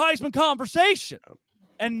 Apex of the Heisman conversation.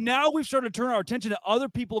 And now we've started to turn our attention to other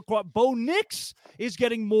people across. Bo Nix is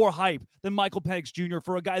getting more hype than Michael Penix Jr.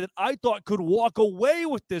 for a guy that I thought could walk away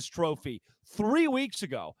with this trophy 3 weeks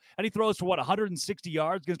ago. And he throws for 160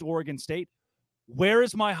 yards against Oregon State. Where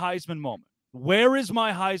is my Heisman moment? Where is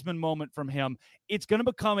my Heisman moment from him? It's going to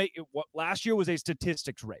become what last year was a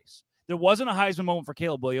statistics race. There wasn't a Heisman moment for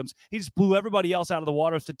Caleb Williams. He just blew everybody else out of the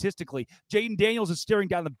water statistically. Jaden Daniels is staring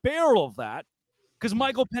down the barrel of that because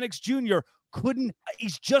Michael Penix Jr.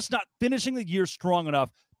 he's just not finishing the year strong enough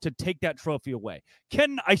to take that trophy away.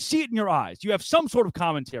 Ken, I see it in your eyes. You have some sort of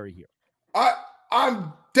commentary here.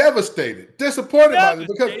 I'm devastated, disappointed by this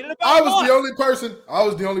because I was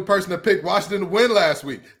the only person that picked Washington to win last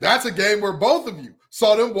week. That's a game where both of you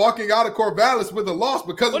saw them walking out of Corvallis with a loss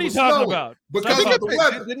because it was snowing. Because of the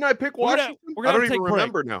weather. Didn't I pick Washington? I don't even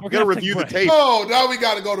remember now. We're going to review the tape. Oh, now we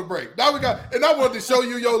got to go to break. And I wanted to show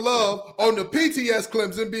you your love on the PTS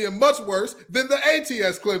Clemson being much worse than the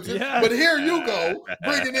ATS Clemson. Yes. But here you go,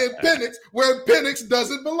 bringing in Penix where Penix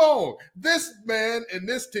doesn't belong. This man and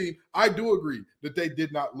this team, I do agree that they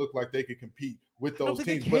did not look like they could compete with those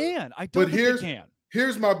teams. I don't think they can.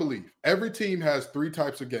 Here's my belief. Every team has 3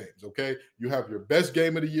 types of games, okay? You have your best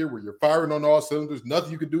game of the year where you're firing on all cylinders.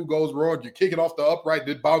 Nothing you can do goes wrong. You kick it off the upright,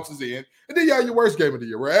 it bounces in. And then you have your worst game of the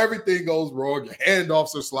year where everything goes wrong. Your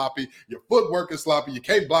handoffs are sloppy. Your footwork is sloppy. You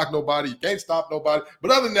can't block nobody. You can't stop nobody.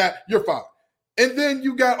 But other than that, you're fine. And then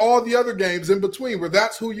you got all the other games in between where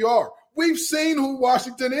that's who you are. We've seen who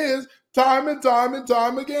Washington is time and time and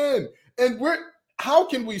time again. And how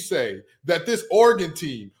can we say that this Oregon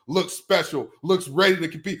team looks special, looks ready to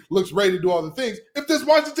compete, looks ready to do all the things if this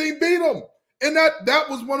Washington team beat them? And that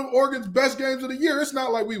was one of Oregon's best games of the year. It's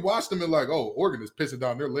not like we watched them and like, oh, Oregon is pissing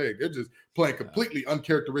down their leg. They're just playing completely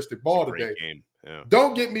uncharacteristic ball today. Yeah.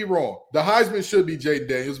 Don't get me wrong. The Heisman should be Jaden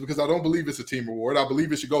Daniels because I don't believe it's a team reward. I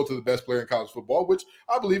believe it should go to the best player in college football, which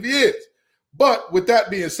I believe he is. But with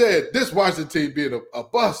that being said, this Washington team being a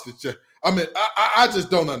bust, it's just, I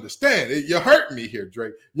just don't understand. You're hurting me here,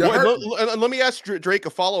 Drake. Let me ask Drake a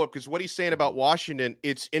follow-up because what he's saying about Washington,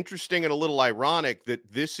 it's interesting and a little ironic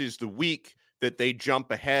that this is the week that they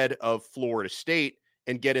jump ahead of Florida State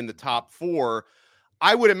and get in the top 4.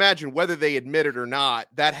 I would imagine whether they admit it or not,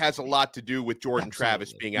 that has a lot to do with Jordan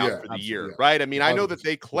Travis being out for the year, right? I mean, I know that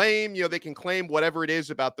they claim, they can claim whatever it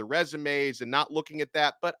is about the resumes and not looking at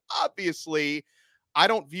that, but obviously I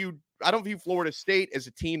don't view Florida State as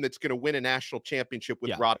a team that's going to win a national championship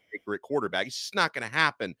with Rodemaker at quarterback. It's just not going to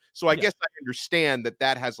happen. So I guess I understand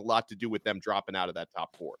that has a lot to do with them dropping out of that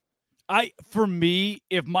top 4. For me,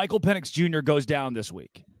 if Michael Penix Jr. goes down this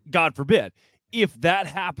week, God forbid, if that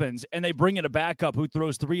happens and they bring in a backup who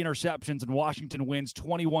throws 3 interceptions and Washington wins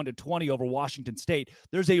 21-20 over Washington State,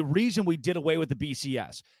 there's a reason we did away with the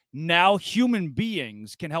BCS. Now human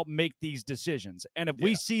beings can help make these decisions. And if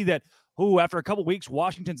we see that, after a couple weeks,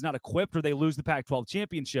 Washington's not equipped or they lose the Pac-12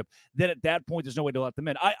 championship, then at that point, there's no way to let them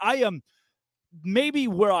in. I am maybe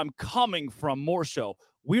where I'm coming from more so.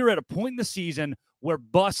 We're at a point in the season where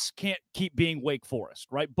Bus can't keep being Wake Forest,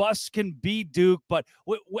 right? Bus can be Duke, but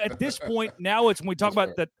at this point, now it's when we talk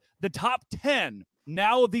about the top 10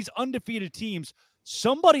 now of these undefeated teams,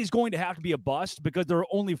 somebody's going to have to be a bust because there are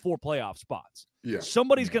only 4 playoff spots. Yeah.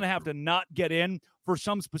 Somebody's going to have to not get in for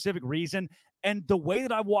some specific reason. And the way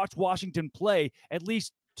that I've watched Washington play, at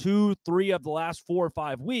least 2-3 of the last 4 or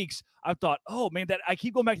 5 weeks, I've thought, oh, man, that I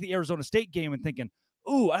keep going back to the Arizona State game and thinking,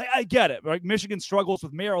 ooh, I get it. Right? Michigan struggles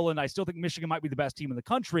with Maryland. I still think Michigan might be the best team in the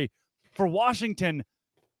country. For Washington,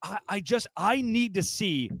 I need to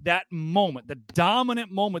see that moment, the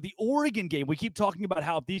dominant moment, the Oregon game. We keep talking about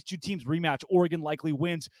how if these two teams rematch, Oregon likely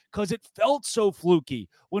wins because it felt so fluky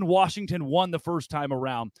when Washington won the first time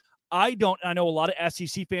around. I know a lot of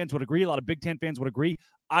SEC fans would agree. A lot of Big Ten fans would agree.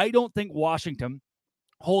 I don't think Washington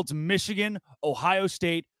holds Michigan, Ohio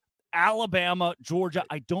State, Alabama, Georgia.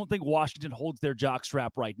 I don't think Washington holds their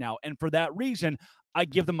jockstrap right now. And for that reason, I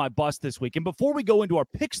give them my bust this week. And before we go into our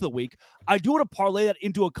picks of the week, I do want to parlay that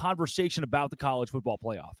into a conversation about the college football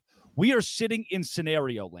playoff. We are sitting in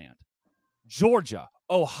scenario land. Georgia,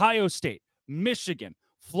 Ohio State, Michigan,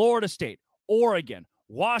 Florida State, Oregon,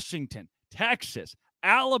 Washington, Texas,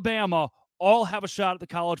 Alabama all have a shot at the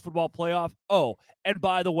college football playoff. Oh, and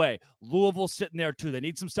by the way, Louisville's sitting there too. They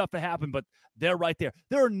need some stuff to happen, but they're right there.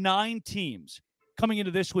 There are 9 teams coming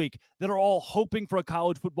into this week that are all hoping for a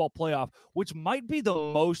college football playoff, which might be the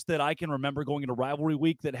most that I can remember going into rivalry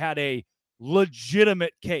week that had a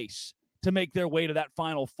legitimate case to make their way to that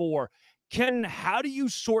Final Four. Ken, how do you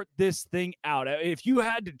sort this thing out? If you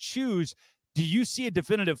had to choose, do you see a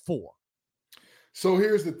definitive 4? So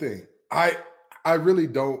here's the thing. I really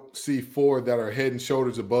don't see 4 that are head and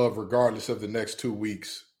shoulders above regardless of the next 2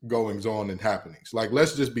 weeks goings on and happenings. Like,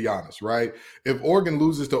 let's just be honest, right? If Oregon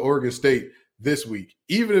loses to Oregon State this week,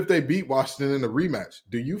 even if they beat Washington in the rematch,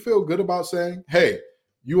 do you feel good about saying, hey,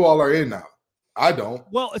 you all are in now? I don't.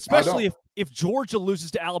 Well, especially if Georgia loses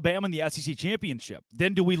to Alabama in the SEC championship,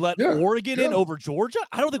 then do we let Oregon in over Georgia?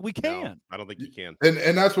 I don't think we can. No, I don't think you can.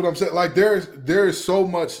 And that's what I'm saying. Like, there is so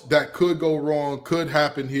much that could go wrong, could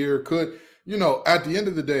happen here, at the end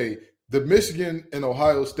of the day, the Michigan and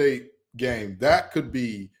Ohio State game, that could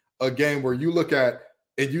be a game where you look at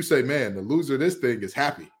and you say, man, the loser of this thing is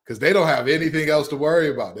happy because they don't have anything else to worry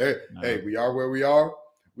about. Hey, we are where we are.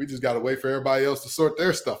 We just got to wait for everybody else to sort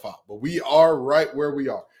their stuff out. But we are right where we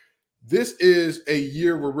are. This is a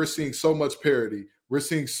year where we're seeing so much parity. We're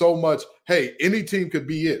seeing so much, hey, any team could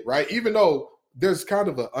be it, right? Even though there's kind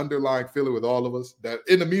of an underlying feeling with all of us that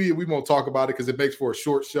in the media, we won't talk about it because it makes for a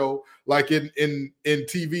short show. Like in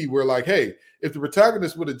TV, we're like, hey, if the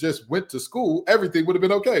protagonist would have just went to school, everything would have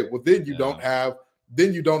been okay. Well, then you don't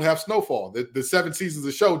have Snowfall. The 7 seasons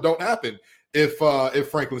of show don't happen if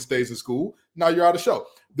Franklin stays in school. Now you're out of show.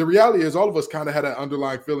 The reality is all of us kind of had an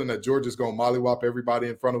underlying feeling that Georgia's going to mollywop everybody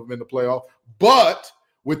in front of them in the playoff. But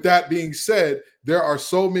with that being said, there are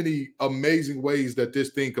so many amazing ways that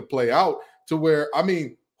this thing could play out to where, I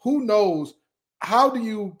mean, who knows? How do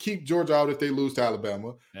you keep Georgia out if they lose to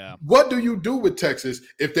Alabama? Yeah. What do you do with Texas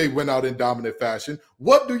if they went out in dominant fashion?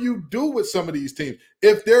 What do you do with some of these teams?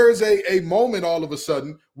 If there is a moment all of a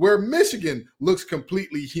sudden where Michigan looks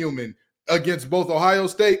completely human against both Ohio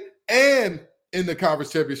State and in the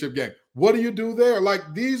conference championship game, what do you do there? Like,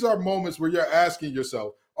 these are moments where you're asking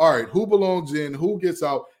yourself, all right, who belongs in, who gets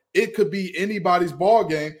out? It could be anybody's ball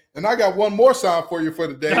game. And I got one more sound for you for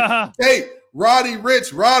the day. Hey, Roddy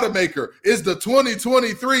Rich Rodemaker is the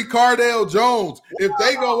 2023 Cardale Jones. If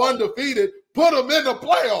they go undefeated, put them in the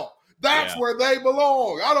playoff. That's where they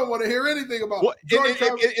belong. I don't want to hear anything about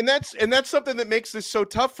and that's something that makes this so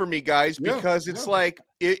tough for me, guys, because it's like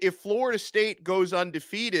if Florida State goes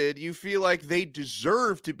undefeated, you feel like they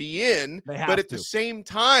deserve to be in, but at the same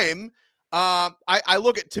time, I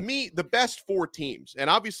look at, to me, the best 4 teams, and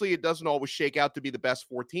obviously it doesn't always shake out to be the best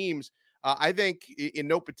 4 teams. I think in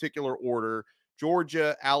no particular order,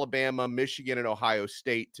 Georgia, Alabama, Michigan, and Ohio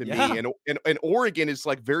State to me, and Oregon is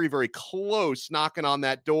like very, very close, knocking on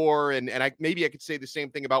that door. And maybe I could say the same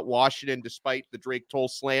thing about Washington, despite the Drake Toll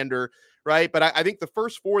slander, right? But I think the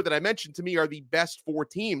first 4 that I mentioned to me are the best 4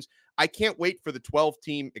 teams. I can't wait for the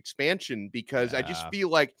 12-team expansion because I just feel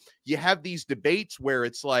like you have these debates where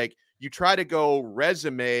it's like you try to go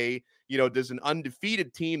resume. Does an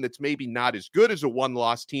undefeated team that's maybe not as good as a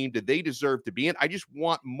one-loss team, do they deserve to be in? I just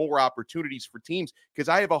want more opportunities for teams because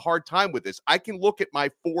I have a hard time with this. I can look at my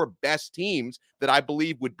 4 best teams that I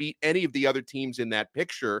believe would beat any of the other teams in that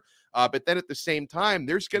picture. But then at the same time,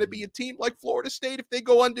 there's going to be a team like Florida State. If they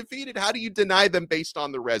go undefeated, how do you deny them based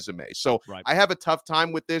on the resume? So right. I have a tough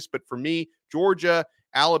time with this. But for me, Georgia,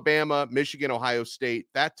 Alabama, Michigan, Ohio State,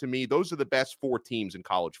 that to me, those are the best 4 teams in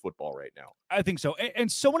college football right now. I think so.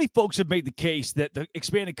 And so many folks have made the case that the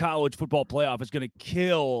expanded college football playoff is going to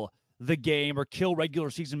kill the game or kill regular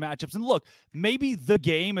season matchups. And look, maybe the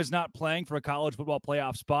game is not playing for a college football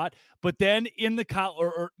playoff spot, but then in the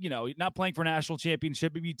not playing for a national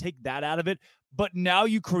championship, maybe you take that out of it. But now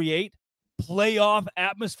you create playoff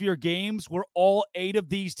atmosphere games where all 8 of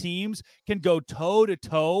these teams can go toe to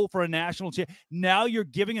toe for a national championship. Now you're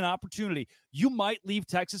giving an opportunity. You might leave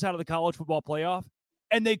Texas out of the college football playoff,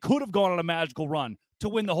 and they could have gone on a magical run to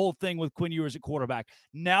win the whole thing with Quinn Ewers at quarterback.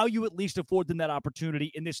 Now you at least afford them that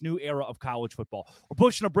opportunity in this new era of college football. We're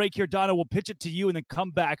pushing a break here, Donna. We'll pitch it to you and then come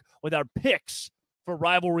back with our picks for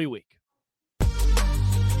Rivalry Week.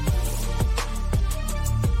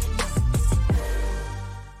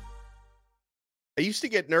 I used to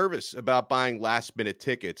get nervous about buying last-minute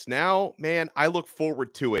tickets. Now, man, I look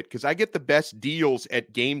forward to it because I get the best deals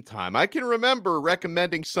at game time. I can remember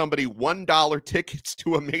recommending somebody $1 tickets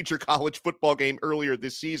to a major college football game earlier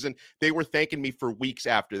this season. They were thanking me for weeks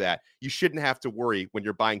after that. You shouldn't have to worry when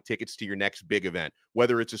you're buying tickets to your next big event,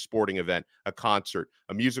 whether it's a sporting event, a concert,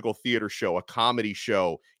 a musical theater show, a comedy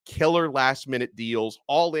show, killer last-minute deals,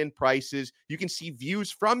 all-in prices. You can see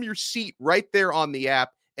views from your seat right there on the app.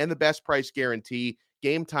 And the best price guarantee.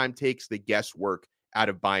 Game Time takes the guesswork out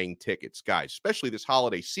of buying tickets, guys, especially this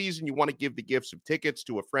holiday season. You want to give the gifts of tickets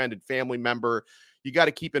to a friend and family member. You got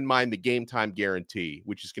to keep in mind the Game Time guarantee,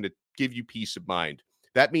 which is going to give you peace of mind.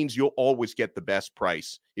 That means you'll always get the best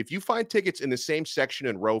price. If you find tickets in the same section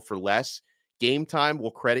and row for less, Game Time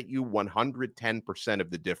will credit you 110% of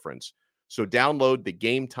the difference. So download the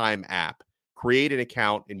Game Time app, create an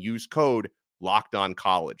account, and use code Locked On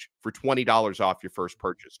College for $20 off your first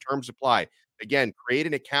purchase. Terms apply. Again, create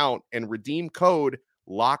an account and redeem code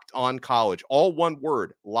Locked On College. All one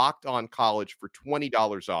word, Locked On College for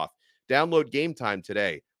 $20 off. Download Game Time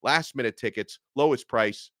today. Last minute tickets, lowest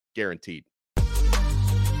price, guaranteed.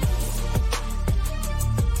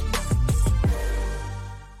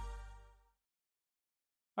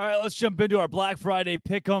 All right, let's jump into our Black Friday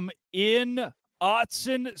pick'em in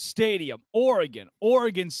Autzen Stadium,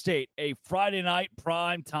 Oregon State, a Friday night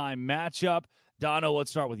primetime matchup. Dono, let's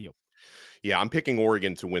start with you. Yeah, I'm picking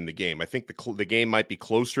Oregon to win the game. I think the game might be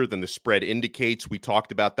closer than the spread indicates. We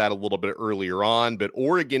talked about that a little bit earlier on, but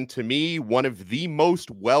Oregon, to me, one of the most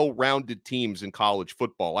well-rounded teams in college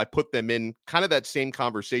football. I put them in kind of that same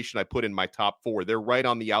conversation I put in my top 4. They're right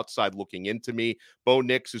on the outside looking into me. Bo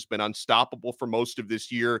Nix has been unstoppable for most of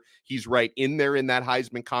this year. He's right in there in that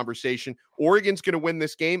Heisman conversation. Oregon's going to win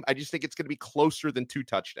this game. I just think it's going to be closer than 2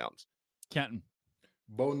 touchdowns. Kenton.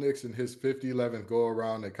 Bo Nix in his 50-11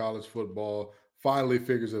 go-around in college football finally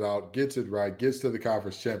figures it out, gets it right, gets to the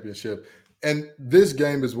conference championship. And this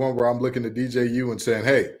game is one where I'm looking at DJU and saying,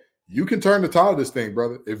 hey, you can turn the tide of this thing,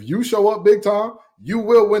 brother. If you show up big time, you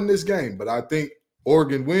will win this game. But I think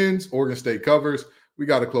Oregon wins, Oregon State covers. We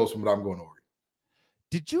got a close one, but I'm going Oregon.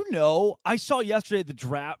 Did you know, I saw yesterday the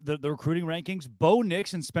draft, the recruiting rankings, Bo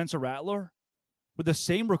Nix and Spencer Rattler were the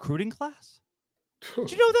same recruiting class?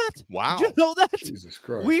 Did you know that? Wow. Did you know that? Jesus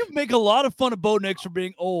Christ. We make a lot of fun of Bo Nix for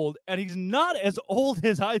being old, and he's not as old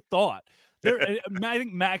as I thought. I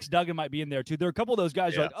think Max Duggan might be in there, too. There are a couple of those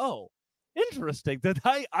guys who are like, oh, interesting. That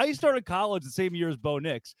I started college the same year as Bo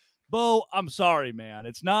Nix. Bo, I'm sorry, man.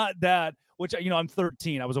 It's not that, which, I'm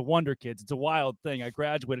 13. I was a wonder kid. It's a wild thing. I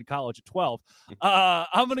graduated college at 12.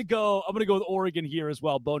 I'm going to go with Oregon here as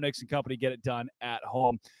well. Bo Nix and company get it done at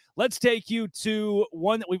home. Let's take you to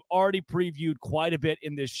one that we've already previewed quite a bit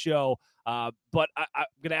in this show, but I'm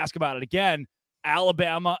going to ask about it again.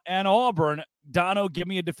 Alabama and Auburn. Dono, give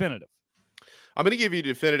me a definitive. I'm going to give you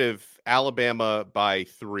definitive Alabama by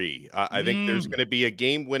 3. I think there's going to be a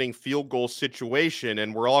game-winning field goal situation,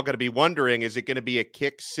 and we're all going to be wondering, is it going to be a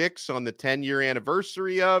kick 6 on the 10-year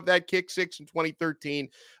anniversary of that kick 6 in 2013?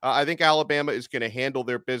 I think Alabama is going to handle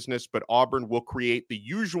their business, but Auburn will create the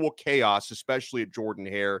usual chaos, especially at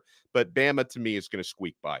Jordan-Hare. But Bama, to me, is going to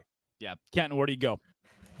squeak by. Yeah. Kenton, where do you go?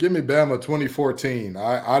 Give me Bama 2014.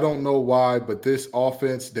 I don't know why, but this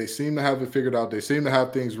offense, they seem to have it figured out. They seem to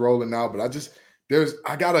have things rolling now, but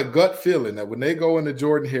I got a gut feeling that when they go into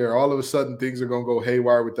Jordan-Hare, all of a sudden things are going to go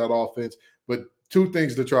haywire with that offense. But 2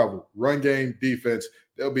 things to travel: run game, defense.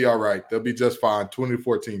 They'll be all right. They'll be just fine.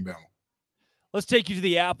 20-14 Bama. Let's take you to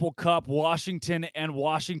the Apple Cup, Washington and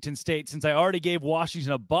Washington State. Since I already gave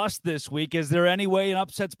Washington a bust this week, is there any way an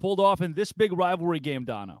upset's pulled off in this big rivalry game,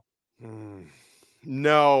 Dono?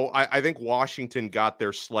 No, I think Washington got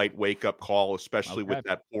their slight wake-up call, especially with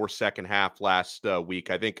that poor second half last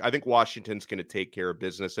week. I think Washington's going to take care of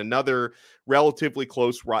business. Another relatively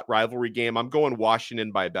close rivalry game. I'm going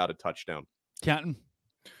Washington by about a touchdown. Kenton?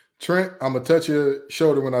 Trent, I'm going to touch your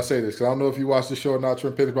shoulder when I say this, because I don't know if you watched the show or not,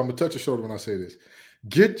 Trent Pettis, but I'm going to touch your shoulder when I say this.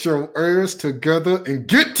 Get your ears together and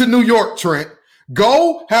get to New York, Trent.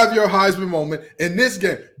 Go have your Heisman moment in this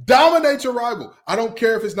game. Dominate your rival. I don't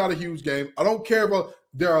care if it's not a huge game. I don't care about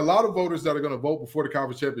 – there are a lot of voters that are going to vote before the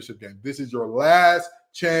conference championship game. This is your last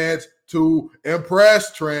chance to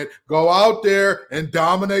impress, Trent. Go out there and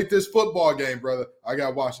dominate this football game, brother. I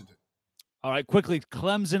got Washington. All right, quickly,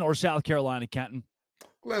 Clemson or South Carolina, Kenton?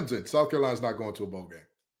 Clemson. South Carolina's not going to a bowl game.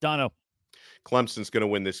 Dono. Clemson's going to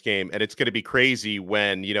win this game. And it's going to be crazy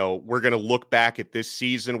when, we're going to look back at this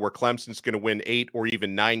season where Clemson's going to win 8 or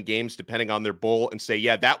even 9 games, depending on their bowl, and say,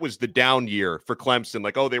 yeah, that was the down year for Clemson.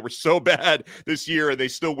 Like, oh, they were so bad this year and they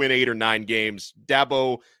still win 8 or 9 games.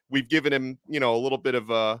 Dabo, we've given him, a little bit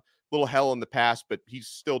of a little hell in the past, but he's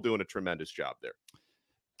still doing a tremendous job there.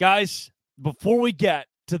 Guys, before we get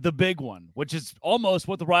to the big one, which is almost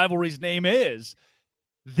what the rivalry's name is,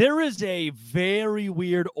 there is a very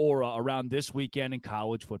weird aura around this weekend in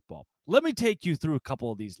college football. Let me take you through a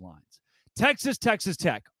couple of these lines. Texas Tech,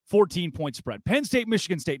 14-point spread. Penn State,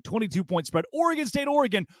 Michigan State, 22-point spread. Oregon State,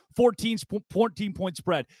 14-point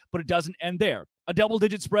spread. But it doesn't end there. A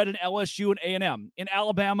double-digit spread in LSU and A&M, in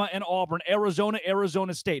Alabama and Auburn,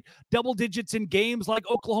 Arizona State. Double digits in games like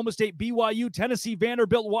Oklahoma State, BYU, Tennessee,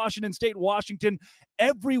 Vanderbilt, Washington State, Washington.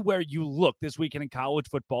 Everywhere you look this weekend in college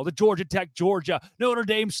football, the Georgia Tech, Georgia, Notre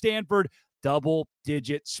Dame, Stanford,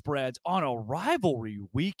 double-digit spreads on a rivalry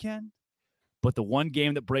weekend. But the one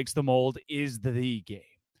game that breaks the mold is the game.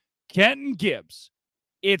 Kenton Gibbs.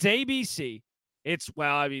 It's ABC. It's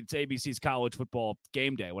ABC's college football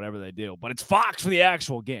game day, whatever they do. But it's Fox for the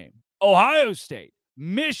actual game. Ohio State,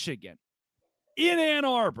 Michigan, in Ann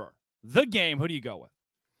Arbor. The game. Who do you go with?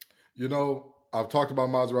 I've talked about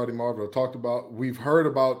Maserati Marvin. We've heard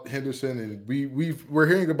about Henderson, and we're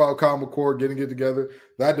hearing about Kyle McCord getting it together.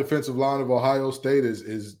 That defensive line of Ohio State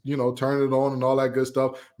is turning it on and all that good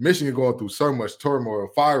stuff. Michigan going through so much turmoil,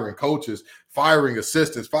 firing coaches, firing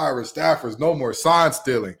assistants, firing staffers, no more sign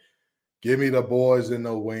stealing. Give me the boys in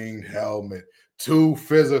the winged helmet. Too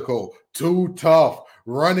physical, too tough.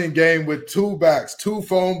 Running game with 2 backs, 2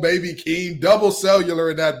 foam baby Keem, double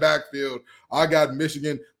cellular in that backfield. I got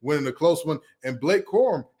Michigan winning a close one. And Blake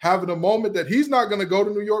Corum having a moment that he's not going to go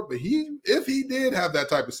to New York, but if he did have that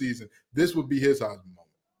type of season, this would be his Heisman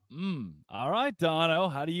moment. All right, Dono.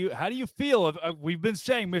 How do you feel? We've been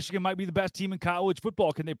saying Michigan might be the best team in college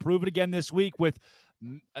football. Can they prove it again this week with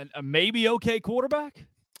a maybe okay quarterback?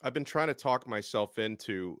 I've been trying to talk myself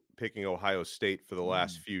into picking Ohio State for the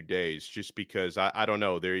last few days, just because I don't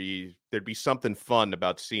know. There'd be something fun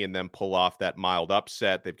about seeing them pull off that mild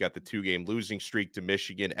upset. They've got the 2-game losing streak to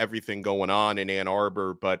Michigan, everything going on in Ann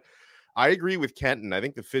Arbor. But I agree with Kenton. I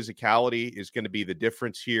think the physicality is going to be the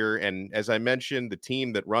difference here. And as I mentioned, the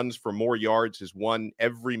team that runs for more yards has won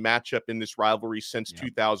every matchup in this rivalry since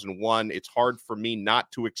 2001. It's hard for me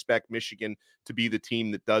not to expect Michigan to be the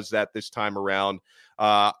team that does that this time around.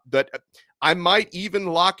 But I might even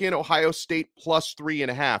lock in Ohio State plus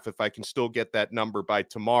 3.5 if I can still get that number by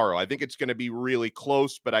tomorrow. I think it's going to be really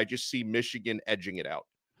close, but I just see Michigan edging it out.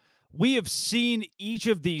 We have seen each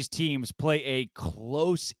of these teams play a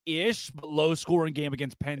close-ish but low-scoring game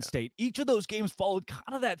against Penn State. Each of those games followed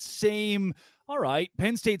kind of that same, all right,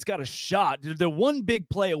 Penn State's got a shot. They're one big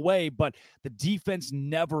play away, but the defense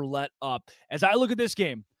never let up. As I look at this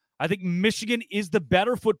game, I think Michigan is the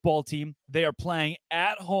better football team. They are playing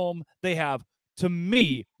at home. They have, to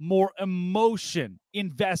me, more emotion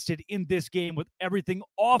invested in this game with everything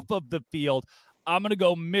off of the field. I'm going to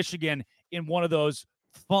go Michigan in one of those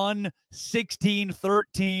fun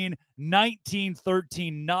 16-13,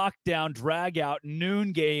 19-13 knockdown, drag out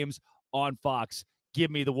noon games on Fox.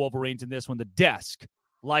 Give me the Wolverines in this one. The desk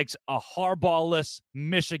likes a Harbaugh-less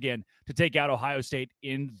Michigan to take out Ohio State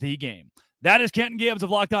in the game. That is Kenton Gibbs of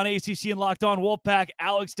Locked On ACC and Locked On Wolfpack,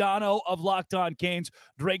 Alex Dono of Locked On Canes,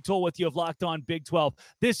 Drake Toll with you of Locked On Big 12.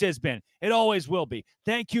 This has been, it always will be.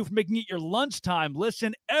 Thank you for making it your lunchtime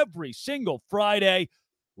listen every single Friday.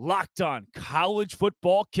 Locked On College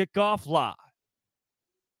Football Kickoff Live.